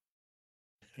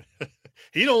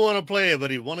 He don't want to play,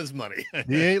 but he want his money.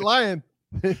 He ain't lying.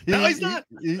 No, he's not.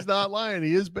 He's not lying.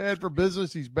 He is bad for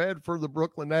business. He's bad for the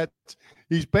Brooklyn Nets.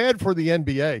 He's bad for the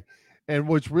NBA. And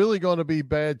what's really going to be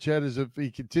bad, Chet, is if he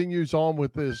continues on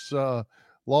with this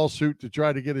lawsuit to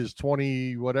try to get his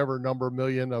 20 whatever number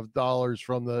million of dollars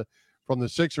from the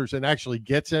Sixers and actually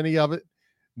gets any of it,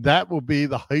 that will be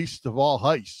the heist of all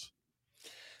heists.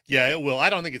 Yeah, it will. I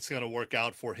don't think it's going to work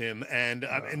out for him. And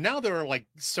now there are like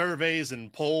surveys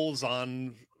and polls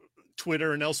on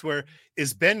Twitter and elsewhere.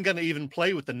 Is Ben going to even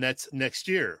play with the Nets next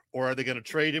year, or are they going to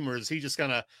trade him, or is he just going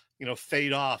to,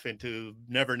 fade off into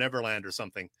Neverland or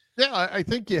something? Yeah, I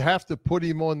think you have to put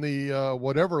him on the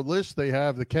whatever list they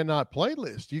have, the cannot play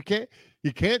list. You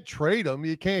can't trade him.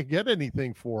 You can't get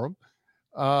anything for him.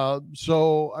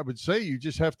 So I would say you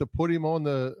just have to put him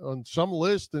on some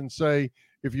list and say,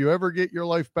 if you ever get your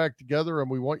life back together and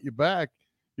we want you back,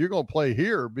 you're going to play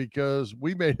here because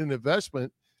we made an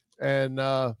investment and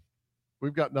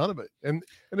we've got none of it. And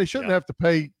they shouldn't have to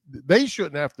pay. They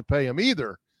shouldn't have to pay him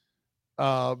either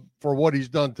for what he's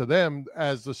done to them,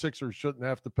 as the Sixers shouldn't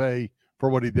have to pay for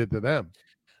what he did to them.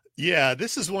 Yeah,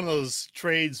 this is one of those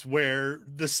trades where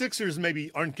the Sixers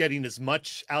maybe aren't getting as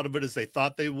much out of it as they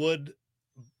thought they would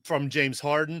from James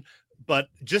Harden. But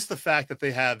just the fact that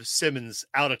they have Simmons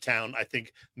out of town, I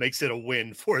think, makes it a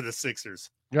win for the Sixers.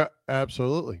 Yeah,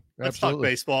 absolutely. Let's talk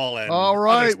baseball. And all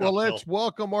right, well, let's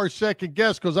welcome our second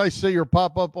guest, because I see her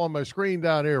pop up on my screen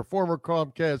down here. Former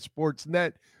Comcast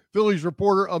SportsNet Phillies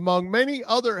reporter, among many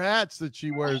other hats that she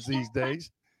wears these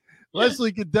days.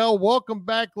 LESLIE GUDEL, welcome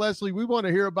back, LESLIE. We want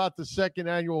to hear about the second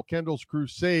annual Kendall's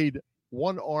Crusade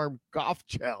one-arm golf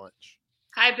challenge.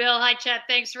 Hi, Bill. Hi, Chet.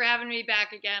 Thanks for having me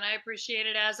back again. I appreciate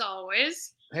it as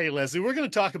always. Hey, LESLIE, we're going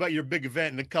to talk about your big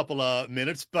event in a couple of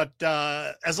minutes, but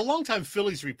as a longtime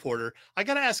Phillies reporter, I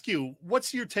got to ask you,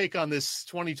 what's your take on this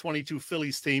 2022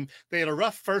 Phillies team? They had a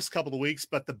rough first couple of weeks,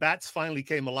 but the bats finally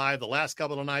came alive the last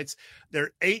couple of nights.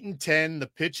 They're 8-10. The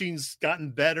pitching's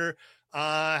gotten better.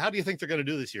 How do you think they're going to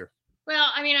do this year? Well,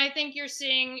 I mean, I think you're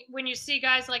seeing, when you see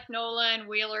guys like Nola and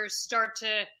Wheeler start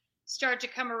to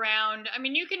come around. I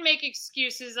mean, you can make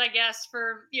excuses, I guess,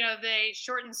 for, they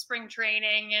shortened spring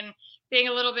training and being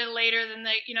a little bit later than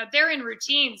they're in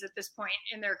routines at this point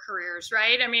in their careers,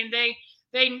 right? I mean,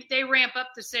 they ramp up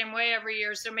the same way every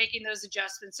year, so making those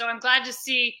adjustments. So I'm glad to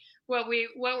see what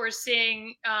we're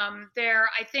seeing there.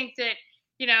 I think that,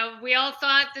 we all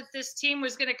thought that this team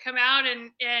was going to come out and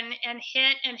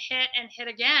hit and hit and hit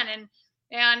again,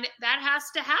 and that has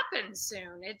to happen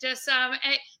soon. It just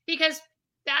because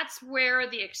that's where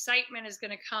the excitement is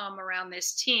going to come around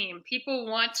this team. People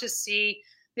want to see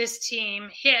this team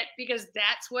hit because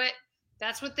that's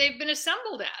what they've been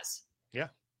assembled as. Yeah.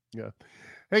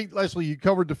 Hey, LESLIE, you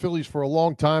covered the Phillies for a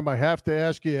long time. I have to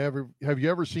ask you, have you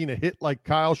ever seen a hit like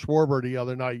Kyle Schwarber the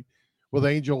other night with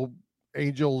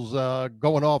Angels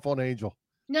going off on Angel?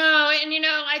 No, and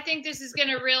I think this is going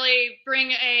to really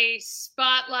bring a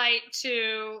spotlight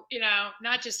to,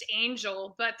 not just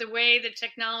Angel, but the way the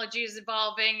technology is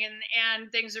evolving and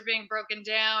things are being broken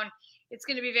down. It's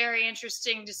going to be very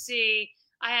interesting to see.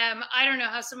 I don't know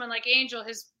how someone like Angel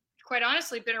has quite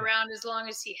honestly been around as long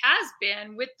as he has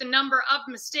been, with the number of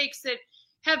mistakes that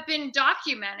have been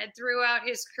documented throughout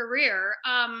his career.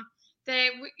 They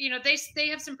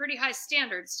have some pretty high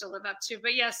standards to live up to.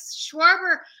 But yes,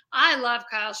 Schwarber, I love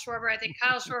Kyle Schwarber. I think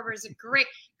Kyle Schwarber is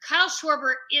Kyle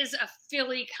Schwarber is a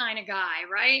Philly kind of guy,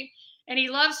 right? And he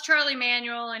loves Charlie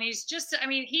Manuel, and he's just, I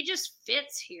mean, he just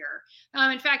fits here.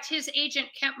 In fact, his agent,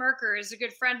 Kent Merker, is a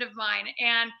good friend of mine.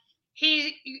 And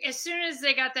he, as soon as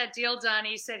they got that deal done,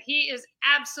 he said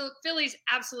Philly's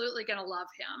absolutely going to love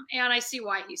him. And I see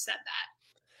why he said that.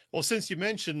 Well, since you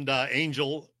mentioned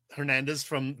Angel Hernandez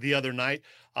from the other night,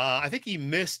 I think he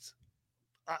missed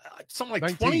something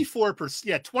like 24%.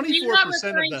 Yeah, 24% of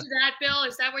to that, Bill.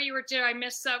 Is that what you were doing? I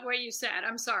missed what you said.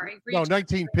 I'm sorry. No,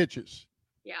 19 pitches.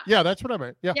 Yeah. Yeah, that's what I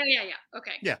meant. Yeah. Yeah.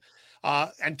 Okay. Yeah.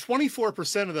 And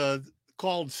 24% of the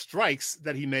called strikes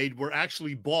that he made were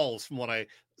actually balls from what I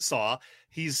saw.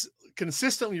 He's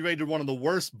consistently rated one of the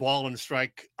worst ball and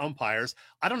strike umpires.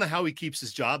 I don't know how he keeps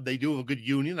his job. They do have a good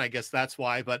union. I guess that's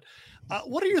why. But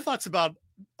what are your thoughts about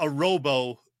a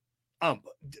robo ump?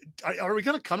 Are we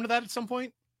going to come to that at some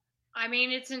point? I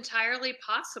mean, it's entirely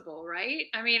possible, right?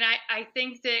 I mean, I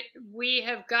think that we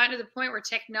have gotten to the point where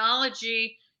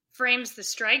technology frames the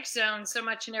strike zone so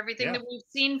much in everything that we've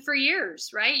seen for years,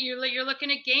 right? You're looking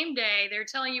at game day. They're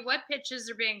telling you what pitches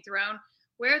are being thrown,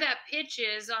 where that pitch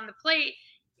is on the plate.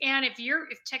 And if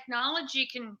technology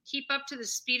can keep up to the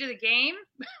speed of the game,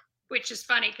 which is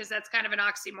funny because that's kind of an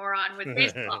oxymoron with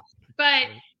baseball, but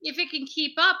if it can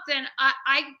keep up, then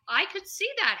I could see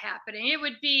that happening. It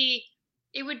would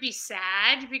be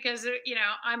sad because, you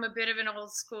know, I'm a bit of an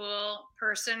old school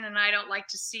person and I don't like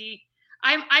to see,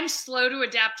 I'm slow to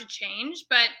adapt to change,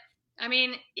 but I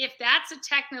mean, if that's a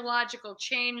technological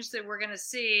change that we're going to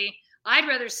see, I'd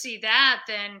rather see that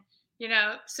than, you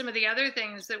know, some of the other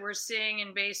things that we're seeing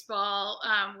in baseball,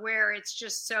 where it's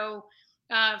just so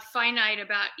finite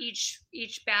about each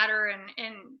batter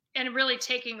and really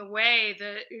taking away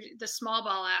the small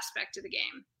ball aspect of the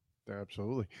game.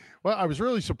 Absolutely. Well, I was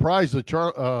really surprised that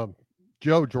Joe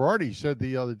Girardi said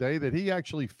the other day that he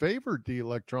actually favored the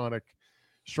electronic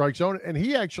strike zone, and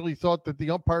he actually thought that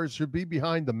the umpires should be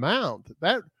behind the mound.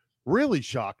 That really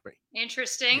shocked me.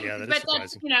 Interesting. Yeah, but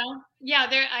that's, you know,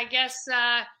 there, I guess,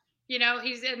 you know,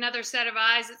 he's another set of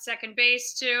eyes at second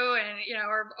base too, and, you know,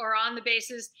 or on the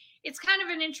bases. It's kind of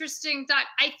an interesting thought.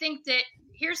 I think that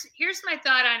here's my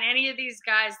thought on any of these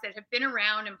guys that have been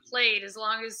around and played as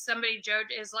long as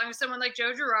someone like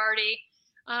Joe Girardi.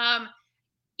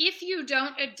 If you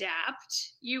don't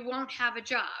adapt, you won't have a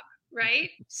job, right?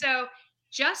 So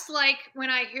just like when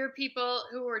I hear people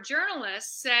who are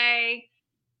journalists say,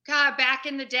 God, back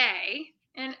in the day,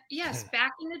 and yes,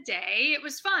 back in the day, it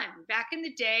was fun. Back in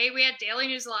the day, we had Daily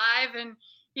News Live and,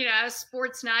 you know,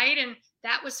 Sports Night, and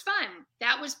that was fun.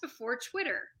 That was before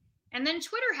Twitter. And then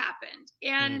Twitter happened.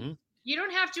 And you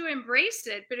don't have to embrace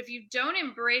it, but if you don't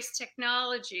embrace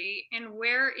technology and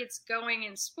where it's going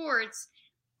in sports,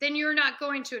 then you're not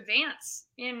going to advance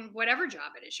in whatever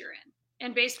job it is you're in.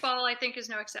 And baseball, I think, is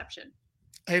no exception.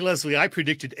 Hey, Leslie, I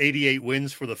predicted 88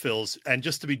 wins for the Phils. And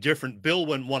just to be different, Bill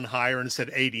went one higher and said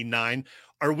 89.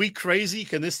 Are we crazy?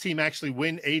 Can this team actually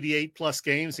win 88 plus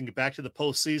games and get back to the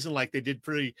postseason like they did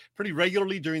pretty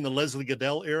regularly during the Leslie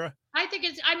Gudel era? I think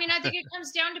it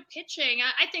comes down to pitching.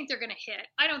 I think they're going to hit.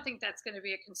 I don't think that's going to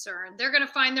be a concern. They're going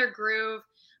to find their groove.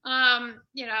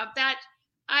 You know, that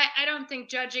I don't think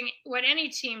judging what any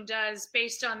team does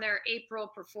based on their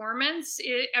April performance,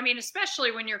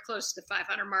 especially when you're close to the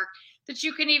 500 mark, that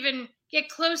you can even get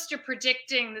close to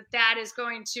predicting that is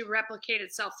going to replicate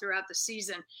itself throughout the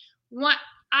season.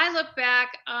 I look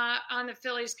back on the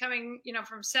Phillies coming, you know,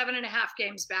 from 7.5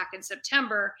 games back in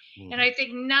September, and I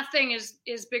think nothing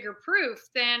is bigger proof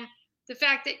than the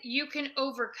fact that you can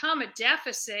overcome a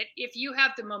deficit if you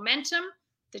have the momentum,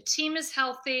 the team is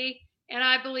healthy, and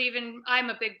I'm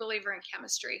a big believer in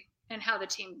chemistry and how the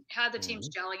team's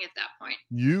gelling at that point.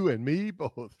 You and me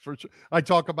both, for sure. I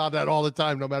talk about that all the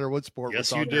time, no matter what sport.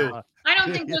 Yes, you do. I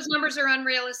don't think those numbers are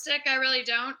unrealistic. I really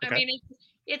don't. Okay. I mean,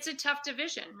 it's a tough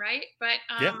division, right? But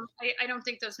I don't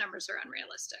think those numbers are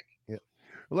unrealistic. Yeah.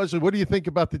 Well, Leslie, what do you think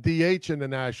about the DH in the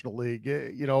National League?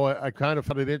 You know, I kind of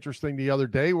found it interesting the other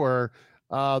day where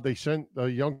they sent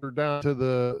the younger down to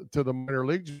the minor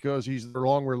leagues because he's their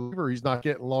long reliever. He's not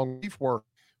getting long relief work.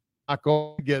 Not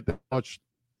going to get that much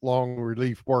long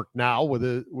relief work now with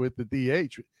the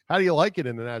DH. How do you like it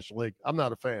in the National League? I'm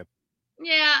not a fan.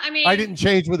 Yeah, I mean, I didn't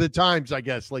change with the times, I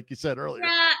guess, like you said earlier.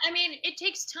 Yeah, I mean, it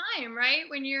takes time, right?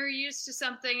 When you're used to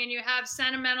something and you have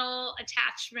sentimental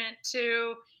attachment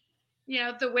to, you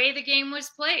know, the way the game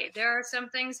was played. There are some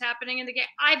things happening in the game.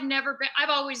 I've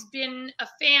always been a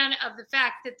fan of the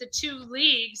fact that the two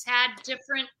leagues had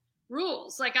different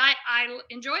rules. Like I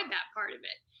enjoyed that part of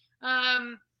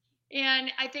it.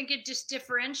 And I think it just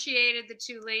differentiated the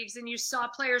two leagues, and you saw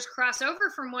players cross over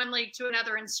from one league to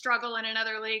another and struggle in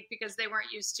another league because they weren't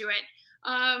used to it.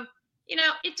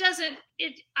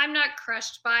 I'm not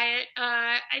crushed by it.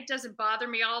 It doesn't bother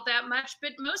me all that much,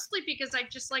 but mostly because I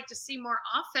just like to see more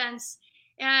offense.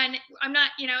 And I'm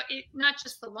not, not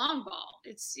just the long ball.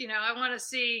 It's, I want to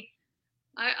see,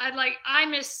 I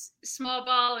miss small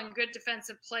ball and good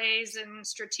defensive plays and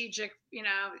strategic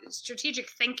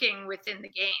thinking within the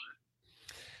game.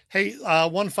 Hey,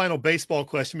 one final baseball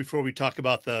question before we talk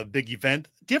about the big event.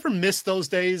 Do you ever miss those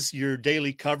days, your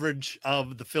daily coverage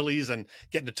of the Phillies and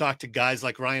getting to talk to guys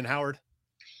like Ryan Howard?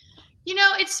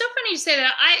 It's so funny you say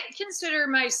that. I consider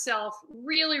myself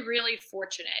really, really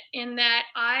fortunate in that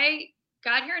I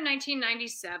got here in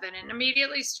 1997 and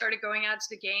immediately started going out to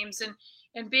the games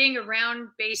and being around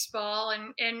baseball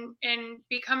and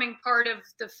becoming part of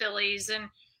the Phillies.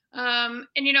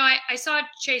 I saw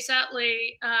Chase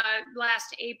Utley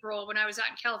last April when I was out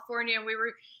in California, and we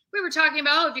were talking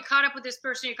about, if you caught up with this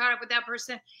person, you caught up with that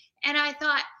person. And I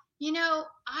thought, we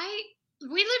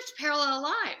lived parallel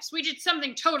lives. We did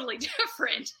something totally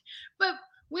different, but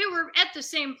we were at the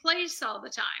same place all the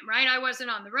time, right? I wasn't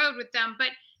on the road with them, but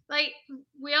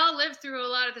we all lived through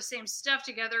a lot of the same stuff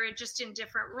together, and just in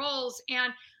different roles.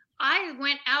 And I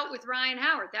went out with Ryan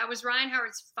Howard. That was Ryan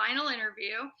Howard's final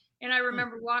interview. And I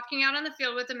remember walking out on the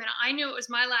field with him, and I knew it was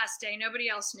my last day. Nobody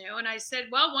else knew. And I said,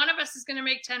 well, one of us is going to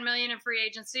make $10 million in free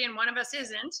agency and one of us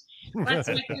isn't. Let's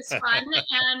make this fun.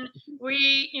 And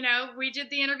we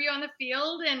did the interview on the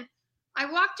field, and I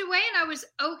walked away and I was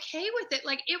okay with it.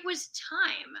 It was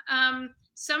time.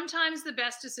 Sometimes the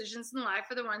best decisions in life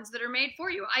are the ones that are made for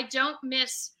you. I don't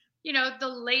miss, the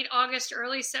late August,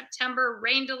 early September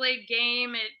rain delayed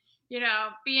game at,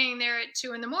 being there at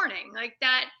 2 a.m.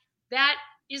 That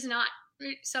is not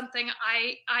something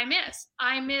I miss.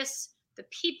 I miss the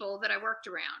people that I worked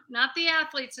around, not the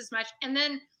athletes as much. And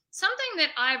then something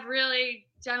that I've really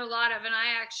done a lot of, and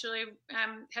I actually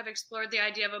have explored the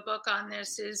idea of a book on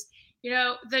this, is,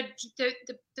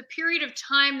 the period of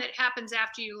time that happens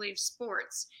after you leave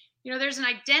sports. There's an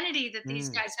identity that these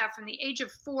guys have from the age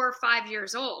of 4 or 5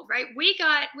 years old, right?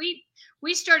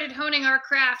 We started honing our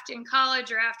craft in college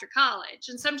or after college,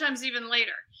 and sometimes even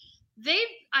later. They've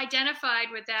identified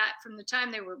with that from the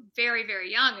time they were very,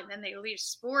 very young, and then they leave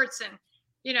sports. And,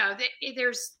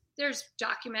 there's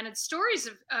documented stories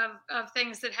of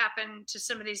things that happen to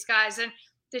some of these guys, and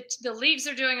the leagues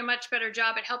are doing a much better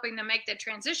job at helping them make that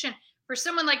transition. For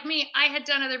someone like me, I had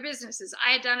done other businesses,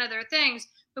 I had done other things,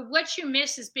 but what you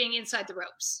miss is being inside the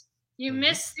ropes. You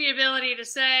miss the ability to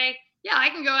say, yeah, I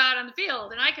can go out on the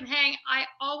field and I can hang. I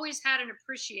always had an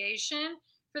appreciation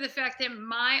for the fact that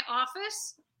my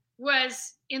office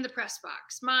was in the press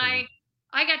box. I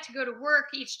got to go to work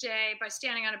each day by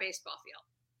standing on a baseball field.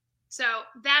 So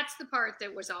that's the part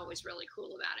that was always really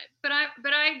cool about it. But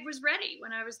I was ready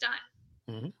when I was done.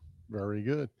 Mm-hmm. Very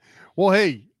good. Well,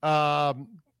 hey,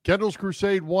 Kendall's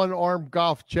Crusade One Arm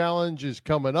Golf Challenge is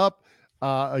coming up.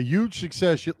 A huge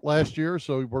success last year,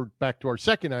 so we're back to our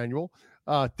second annual.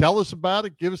 Tell us about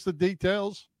it. Give us the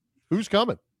details. Who's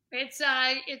coming? It's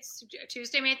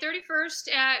Tuesday, May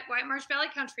 31st at White Marsh Valley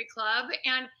Country Club.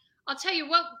 And I'll tell you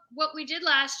what we did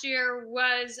last year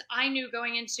was, I knew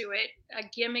going into it, a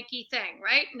gimmicky thing,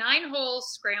 right? 9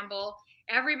 holes scramble.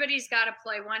 Everybody's got to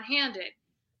play one-handed.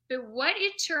 But what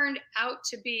it turned out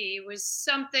to be was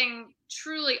something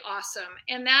truly awesome.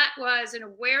 And that was an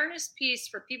awareness piece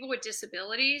for people with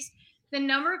disabilities. The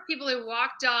number of people who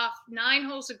walked off 9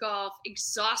 holes of golf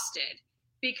exhausted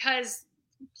because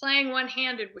playing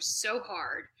one-handed was so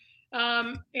hard.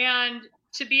 And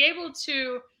to be able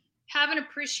to have an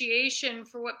appreciation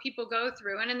for what people go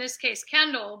through, and in this case,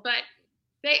 Kendall, but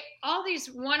all these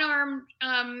one-armed,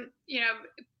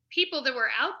 people that were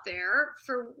out there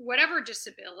for whatever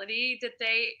disability that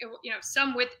they,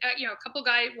 some with,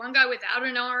 one guy without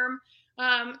an arm.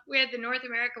 We had the North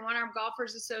American One-Armed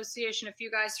Golfers Association, a few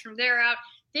guys from there out.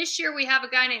 This year we have a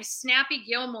guy named Snappy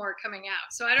Gilmore coming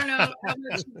out. So I don't know how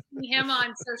much you see him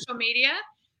on social media,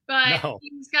 but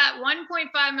He's got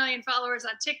 1.5 million followers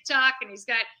on TikTok, and he's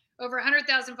got over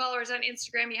 100,000 followers on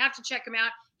Instagram. You have to check him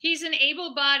out. He's an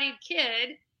able-bodied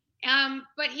kid,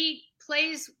 but he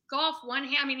plays golf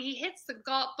one-handed. I mean, he hits the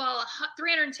golf ball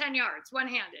 310 yards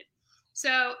one-handed.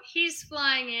 So he's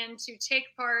flying in to take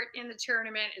part in the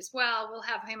tournament as well. We'll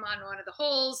have him on one of the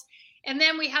holes. And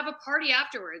then we have a party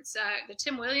afterwards. The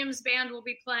Tim Williams band will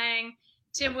be playing.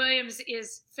 Tim Williams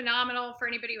is phenomenal for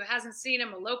anybody who hasn't seen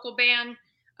him, a local band.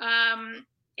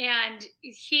 And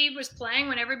he was playing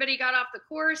when everybody got off the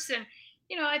course. And,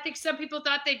 I think some people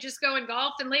thought they'd just go and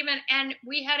golf and leave. And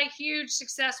we had a huge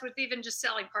success with even just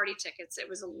selling party tickets. It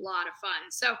was a lot of fun.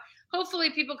 So hopefully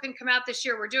people can come out this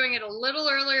year. We're doing it a little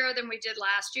earlier than we did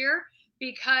last year,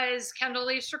 because Kendall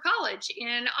leaves for college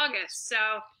in August. So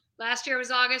last year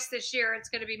was August. This year it's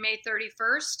going to be May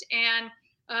 31st. And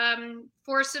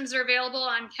foursomes are available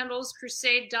on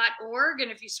kendallscrusade.org.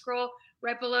 And if you scroll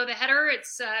right below the header,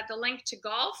 it's the link to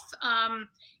golf.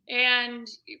 And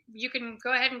you can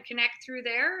go ahead and connect through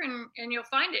there and you'll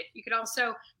find it. You could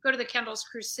also go to the Kendall's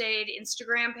Crusade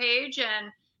Instagram page,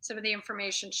 and some of the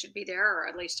information should be there, or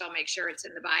at least I'll make sure it's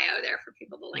in the bio there for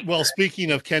people to link. Well, through.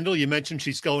 Speaking of Kendall, you mentioned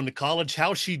she's going to college.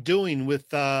 How's she doing with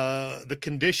the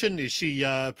condition? Is she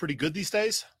pretty good these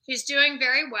days? She's doing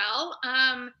very well.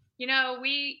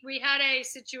 We had a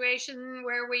situation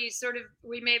where we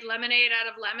made lemonade out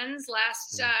of lemons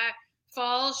last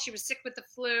fall. She was sick with the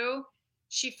flu.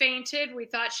 She fainted. We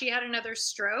thought she had another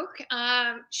stroke.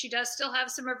 She does still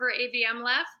have some of her AVM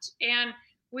left, and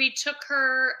we took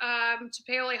her to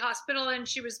Paoli Hospital, and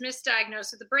she was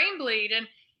misdiagnosed with a brain bleed.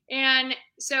 And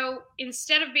so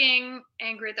instead of being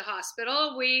angry at the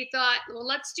hospital, we thought, well,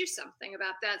 let's do something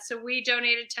about that. So we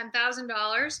donated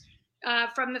 $10,000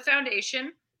 from the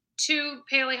foundation to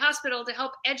Paoli Hospital to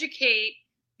help educate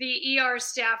the ER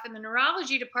staff in the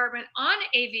neurology department on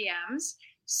AVMs,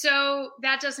 so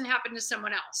that doesn't happen to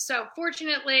someone else. So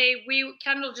fortunately,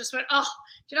 Kendall just went, oh,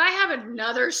 did I have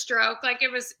another stroke? Like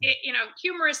it was,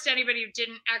 humorous to anybody who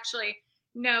didn't actually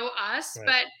know us. Right.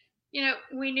 But,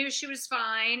 we knew she was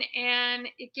fine. And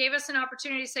it gave us an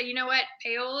opportunity to say, you know what,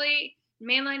 Paoli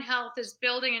Mainline Health is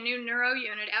building a new neuro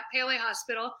unit at Paoli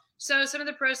Hospital. So some of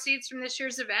the proceeds from this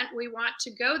year's event, we want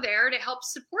to go there to help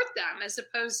support them, as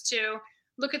opposed to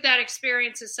look at that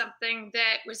experience as something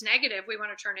that was negative. We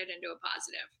want to turn it into a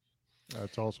positive.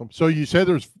 That's awesome. So you said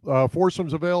there's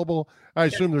foursomes available. I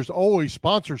assume there's always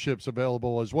sponsorships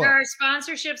available as well. There are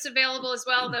sponsorships available as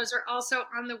well. Those are also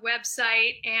on the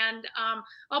website. And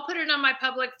I'll put it on my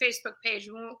public Facebook page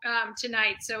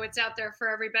tonight, so it's out there for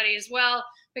everybody as well.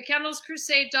 But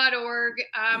kendallscrusade.org.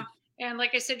 And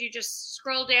like I said, you just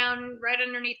scroll down right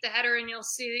underneath the header and you'll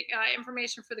see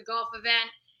information for the golf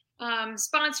event.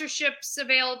 Sponsorships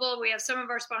available. We have some of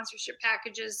our sponsorship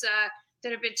packages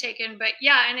that have been taken. But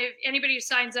yeah, and if anybody who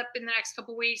signs up in the next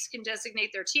couple of weeks can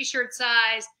designate their T-shirt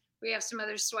size. We have some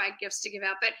other swag gifts to give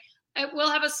out. But we'll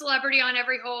have a celebrity on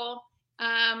every hole.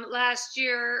 Last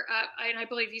year, and I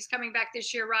believe he's coming back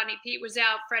this year, Rodney Peete was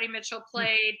out. Freddie Mitchell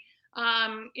played.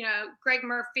 Greg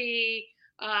Murphy.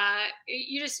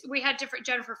 We had different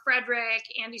Jennifer Frederick,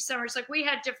 Andy Summers. Like we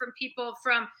had different people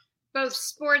from both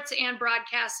sports and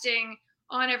broadcasting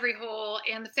on every hole.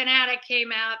 And the Fanatic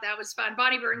came out. That was fun.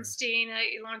 Bonnie Bernstein,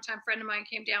 a longtime friend of mine,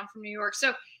 came down from New York.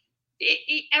 So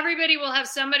everybody will have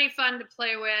somebody fun to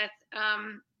play with.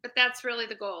 But that's really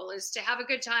the goal, is to have a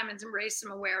good time and to raise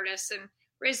some awareness and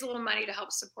raise a little money to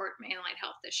help support Mainline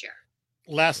Health this year.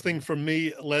 Last thing from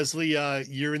me, Leslie,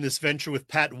 you're in this venture with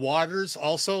Pat Waters,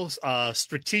 also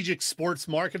strategic sports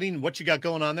marketing. What you got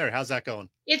going on there? How's that going?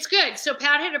 It's good. So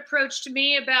Pat had approached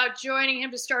me about joining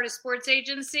him to start a sports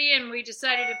agency, and we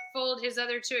decided to fold his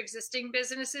other two existing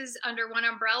businesses under one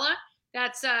umbrella.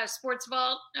 That's Sports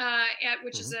Vault,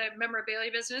 which is a memorabilia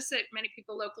business that many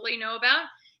people locally know about.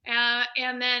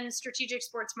 And then strategic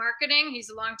sports marketing. He's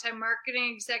a longtime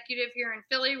marketing executive here in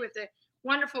Philly with a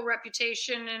wonderful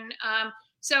reputation. And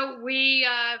so we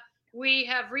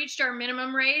have reached our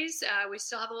minimum raise. We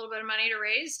still have a little bit of money to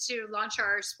raise to launch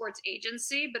our sports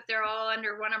agency, but they're all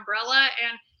under one umbrella.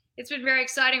 And it's been very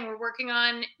exciting. We're working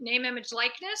on name, image,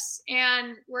 likeness,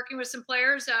 and working with some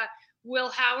players.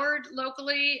 Will Howard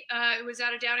locally, who was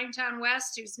out of Downingtown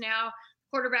West, who's now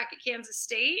quarterback at Kansas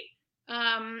State.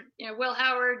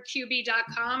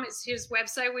 WillHowardQB.com is his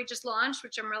website we just launched,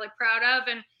 which I'm really proud of.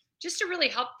 And just to really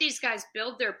help these guys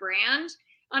build their brand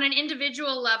on an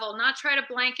individual level, not try to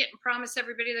blanket and promise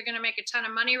everybody they're going to make a ton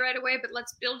of money right away, but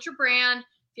let's build your brand.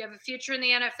 If you have a future in the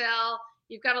NFL,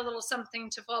 you've got a little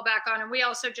something to fall back on. And we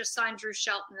also just signed Drew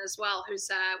Shelton as well, who's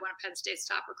one of Penn State's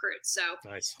top recruits. So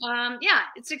nice.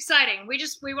 It's exciting. We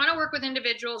want to work with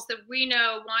individuals that we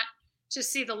know want to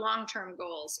see the long-term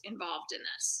goals involved in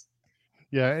this.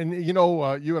 Yeah, and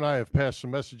you and I have passed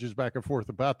some messages back and forth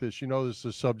about this. This is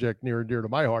a subject near and dear to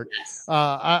my heart. Yes.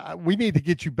 We need to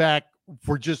get you back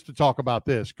to talk about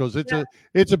this, because it's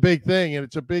a big thing, and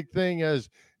it's a big thing as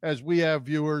we have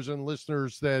viewers and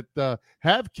listeners that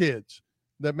have kids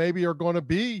that maybe are going to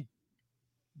be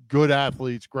good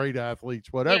athletes, great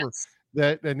athletes, whatever,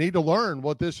 that need to learn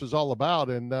what this is all about.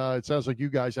 And it sounds like you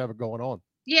guys have it going on.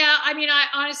 Yeah, I mean,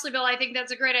 honestly, Bill, I think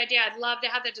that's a great idea. I'd love to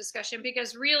have that discussion,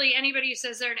 because really anybody who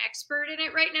says they're an expert in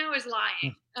it right now is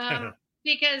lying,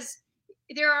 because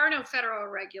there are no federal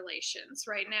regulations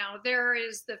right now.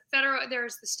 There's the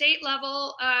state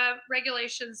level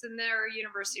regulations, and there are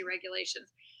university regulations.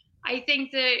 I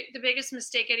think the biggest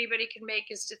mistake anybody can make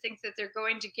is to think that they're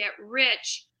going to get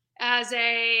rich as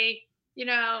a,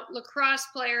 lacrosse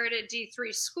player at a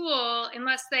D3 school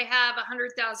unless they have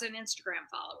 100,000 Instagram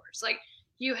followers. Like,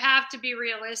 you have to be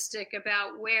realistic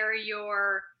about where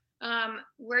your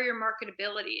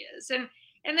marketability is.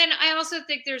 And then I also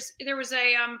think there was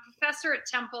a professor at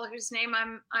Temple whose name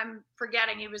I'm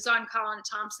forgetting. He was on Colin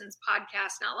Thompson's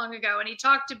podcast not long ago, and he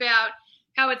talked about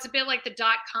how it's a bit like the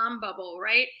 .com bubble,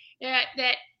 right?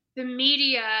 That the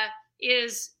media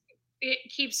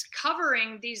keeps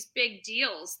covering these big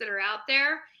deals that are out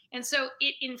there, and so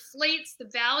it inflates the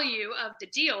value of the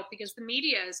deal because the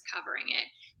media is covering it.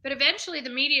 But eventually,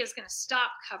 the media is going to stop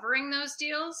covering those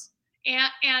deals.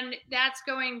 And that's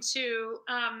going to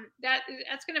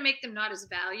that's going to make them not as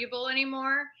valuable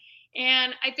anymore.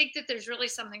 And I think that there's really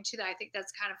something to that. I think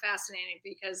that's kind of fascinating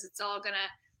because it's all going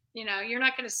to, you're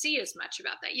not going to see as much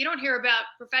about that. You don't hear about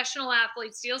professional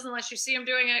athletes deals unless you see them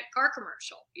doing a car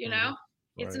commercial,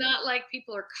 It's not like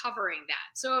people are covering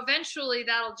that. So eventually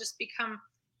that'll just become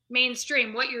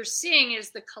mainstream. What you're seeing is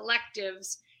the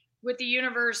collectives with the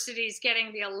universities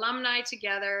getting the alumni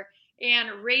together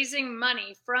and raising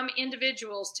money from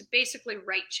individuals to basically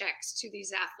write checks to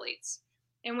these athletes.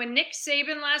 And when Nick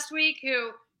Saban last week, who,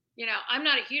 I'm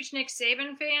not a huge Nick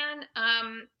Saban fan,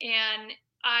 and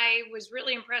I was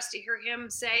really impressed to hear him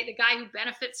say, the guy who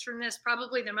benefits from this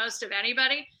probably the most of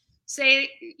anybody, say,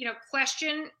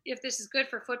 question if this is good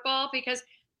for football, because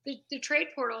the trade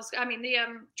portals,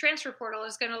 the transfer portal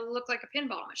is going to look like a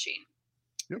pinball machine.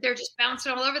 Yep. They're just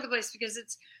bouncing all over the place because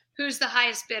it's who's the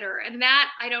highest bidder. And that,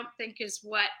 I don't think, is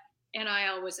what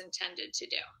NIL was intended to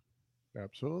do.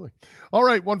 Absolutely. All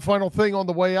right, one final thing on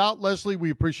the way out. Leslie, we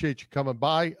appreciate you coming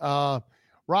by.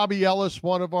 Robbie Ellis,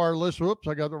 one of our listeners, whoops,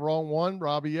 I got the wrong one.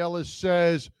 Robbie Ellis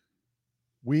says,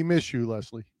 we miss you,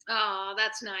 Leslie. Oh,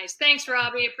 that's nice. Thanks,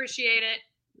 Robbie. Appreciate it.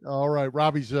 All right.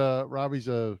 Robbie's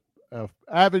a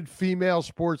avid female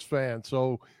sports fan.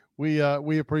 So we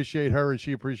appreciate her and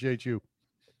she appreciates you.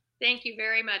 Thank you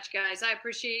very much, guys. I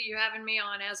appreciate you having me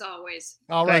on, as always.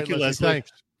 All right, Thank you, Leslie.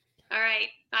 Thanks. All right.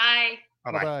 Bye.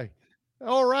 Bye-bye.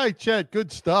 All right, Chet.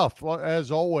 Good stuff,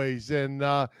 as always.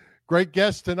 And great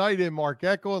guests tonight in Mark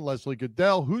Eckel and Leslie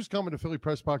Goodell. Who's coming to Philly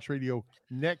Pressbox Radio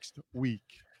next week?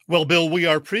 Well, Bill, we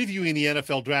are previewing the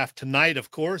NFL draft tonight,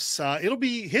 of course. It'll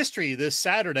be history this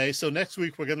Saturday. So next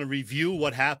week, we're going to review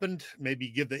what happened, maybe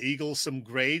give the Eagles some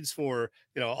grades for,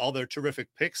 all their terrific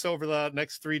picks over the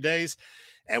next 3 days.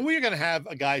 And we're going to have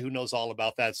a guy who knows all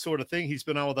about that sort of thing. He's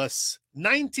been on with us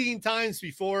 19 times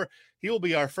before. He will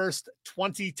be our first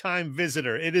 20-time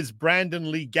visitor. It is Brandon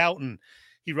Lee Gouton.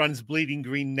 He runs Bleeding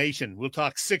Green Nation. We'll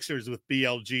talk Sixers with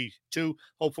BLG too.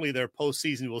 Hopefully their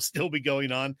postseason will still be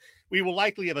going on. We will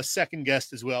likely have a second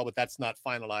guest as well, but that's not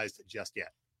finalized just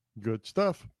yet. Good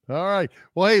stuff. All right.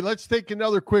 Well, hey, let's take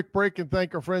another quick break and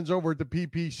thank our friends over at the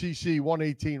PPCC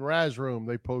 118 Raz Room.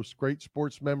 They post great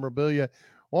sports memorabilia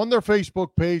on their Facebook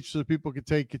page so people can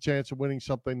take a chance of winning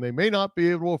something they may not be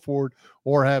able to afford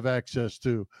or have access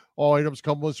to. All items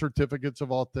come with certificates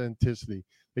of authenticity.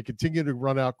 They continue to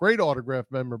run out great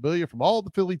autographed memorabilia from all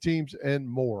the Philly teams and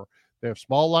more. They have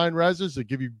small line reses that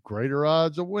give you greater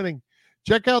odds of winning.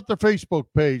 Check out their Facebook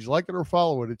page. Like it or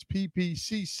follow it. It's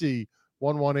PPCC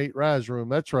 118 Raz Room.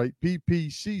 That's right,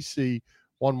 PPCC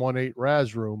 118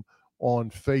 Raz Room on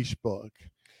Facebook.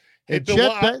 Hey, And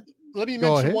Bill, Chet, let me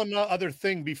Go mention ahead. one other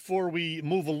thing before we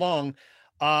move along.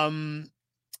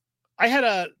 I had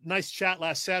a nice chat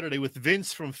last Saturday with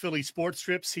Vince from Philly Sports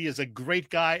Trips. He is a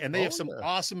great guy, and they have some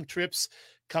awesome trips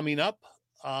coming up.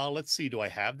 Let's see. Do I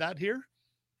have that here?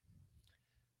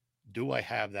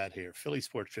 Philly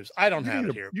Sports Trips. I don't have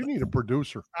it here. You need a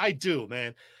producer. I do,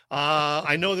 man.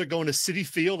 I know they're going to Citi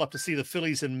Field up to see the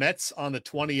Phillies and Mets on the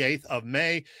 28th of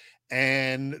May.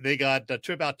 And they got a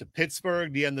trip out to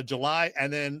Pittsburgh the end of July.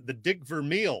 And then the Dick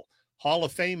Vermeil Hall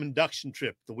of Fame induction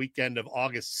trip the weekend of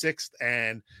August 6th.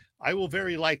 And I will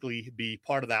very likely be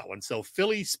part of that one. So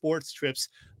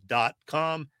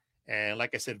phillysportstrips.com. And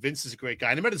like I said, Vince is a great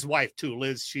guy. And I met his wife too,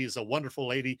 Liz. She is a wonderful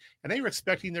lady. And they were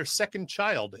expecting their second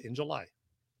child in July.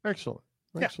 Excellent.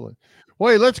 Excellent.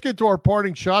 Well, hey, let's get to our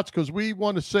parting shots because we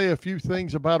want to say a few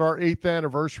things about our 8th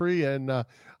anniversary. And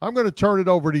I'm going to turn it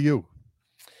over to you.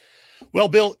 Well,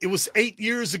 Bill, it was 8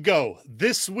 years ago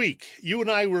this week. You and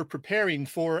I were preparing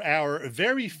for our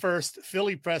very first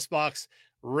Philly Pressbox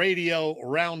Radio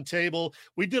Roundtable.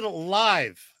 We did it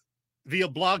live via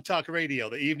Blog Talk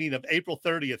Radio the evening of April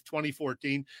 30th,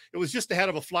 2014. It was just ahead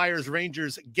of a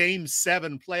Flyers-Rangers Game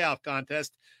 7 playoff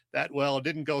contest. that, well, it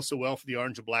didn't go so well for the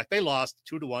Orange and Black. They lost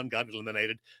 2-1, got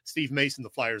eliminated. Steve Mason, the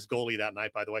Flyers goalie that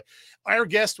night, by the way. Our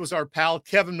guest was our pal,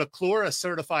 Kevin McClure, a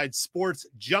certified sports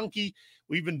junkie.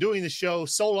 We've been doing the show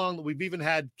so long that we've even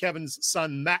had Kevin's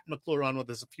son, Matt McClure, on with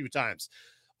us a few times.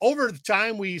 Over the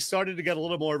time, we started to get a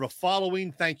little more of a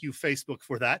following. Thank you, Facebook,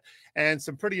 for that. And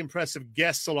some pretty impressive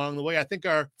guests along the way. I think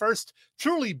our first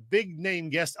truly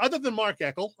big-name guest, other than Mark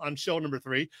Eckel on show number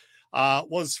 3,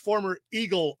 was former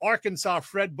Eagle Arkansas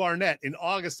Fred Barnett in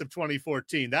August of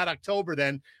 2014. That October,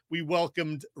 then, we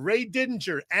welcomed Ray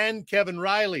Didinger and Kevin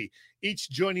Riley,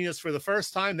 each joining us for the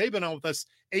first time. They've been on with us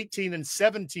 18 and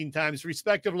 17 times,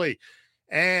 respectively.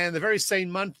 And the very same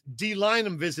month, Dee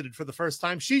Lynham visited for the first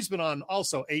time. She's been on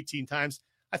also 18 times.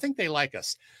 I think they like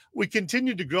us. We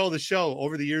continued to grow the show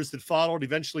over the years that followed,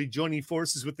 eventually joining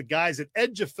forces with the guys at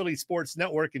Edge of Philly Sports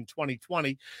Network in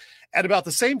 2020. At about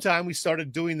the same time, we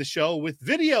started doing the show with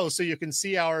video so you can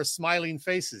see our smiling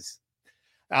faces.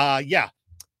 8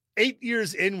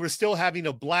 years in, we're still having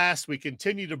a blast. We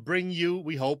continue to bring you,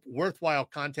 we hope, worthwhile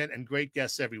content and great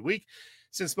guests every week.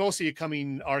 Since most of you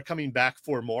are coming back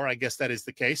for more, I guess that is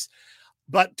the case.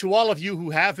 But to all of you who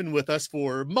have been with us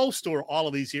for most or all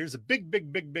of these years, a big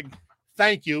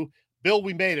thank you. Bill,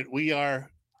 we made it. We are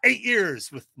 8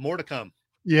 years with more to come.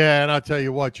 Yeah, and I'll tell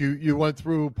you what, you went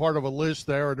through part of a list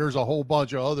there, and there's a whole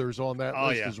bunch of others on that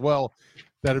list as well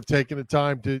that have taken the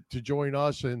time to join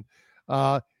us. And,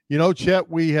 Chet,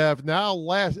 we have now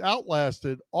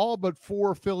outlasted all but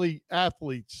 4 Philly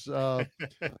athletes.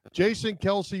 Jason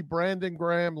Kelsey, Brandon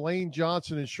Graham, Lane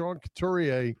Johnson, and Sean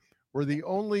Couturier were the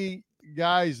only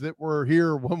guys that were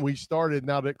here when we started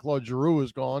now that Claude Giroux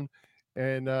is gone.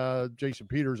 And Jason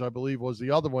Peters, I believe, was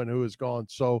the other one who is gone.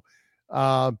 So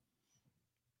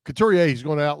Couturier is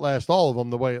going to outlast all of them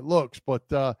the way it looks. But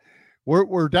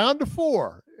we're down to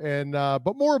 4. And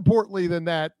but more importantly than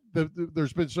that,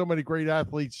 there's been so many great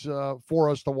athletes for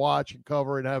us to watch and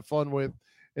cover and have fun with,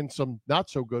 and some not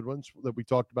so good ones that we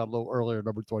talked about a little earlier,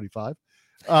 number 25.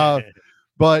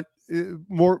 But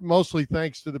mostly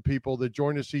thanks to the people that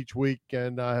join us each week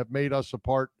and have made us a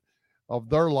part of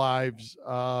their lives.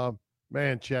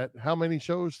 Man, Chet, how many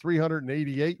shows?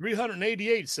 388?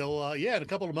 388. So, in a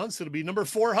couple of months, it'll be number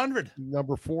 400.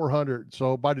 Number 400.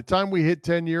 So by the time we hit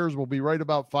 10 years, we'll be right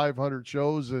about 500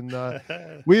 shows. And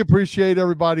we appreciate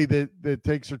everybody that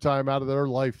takes their time out of their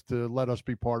life to let us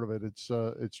be part of it.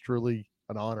 It's truly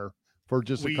an honor for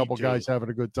just a couple guys having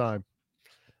a good time.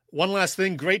 One last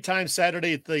thing, great time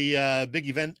Saturday at the big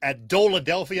event at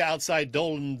Doladelphia outside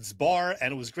Dolan's Bar,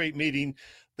 and it was great meeting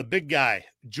the big guy,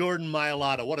 Jordan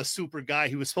Mailata. What a super guy.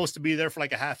 He was supposed to be there for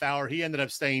like a half hour. He ended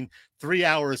up staying 3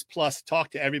 hours plus,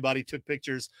 talked to everybody, took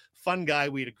pictures. Fun guy.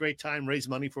 We had a great time, raised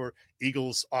money for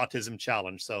Eagles Autism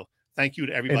Challenge. So thank you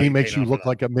to everybody. And he makes you look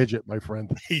like a midget, my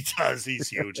friend. He does. He's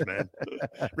huge, man.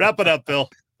 Wrap it up, Bill.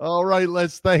 All right,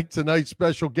 let's thank tonight's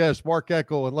special guests, Mark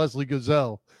Eckel and Leslie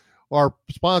Guzel. Our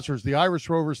sponsors, the Irish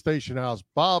Rover Station House,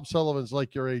 Bob Sullivan's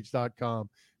LakeYourAge.com,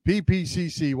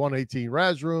 PPCC 118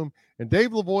 Raz Room, and Dave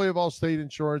Lavoie of Allstate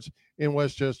Insurance in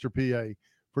Westchester, PA.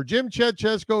 For Jim, Chet,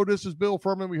 Chesko, this is Bill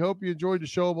Furman. We hope you enjoyed the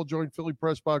show. We'll join Philly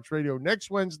Pressbox Radio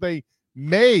next Wednesday,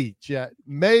 May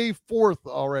 4th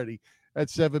already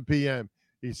at 7 p.m.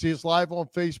 You can see us live on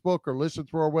Facebook or listen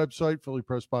through our website,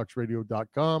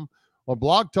 phillypressboxradio.com, on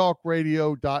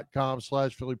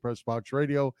blogtalkradio.com/Philly Pressbox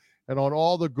Radio, and on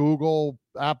all the Google,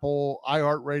 Apple,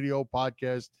 iHeartRadio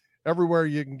podcasts, everywhere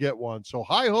you can get one. So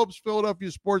high hopes,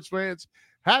 Philadelphia sports fans.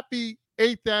 Happy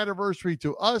 8th anniversary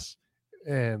to us,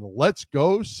 and let's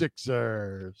go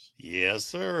Sixers. Yes,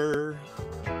 sir.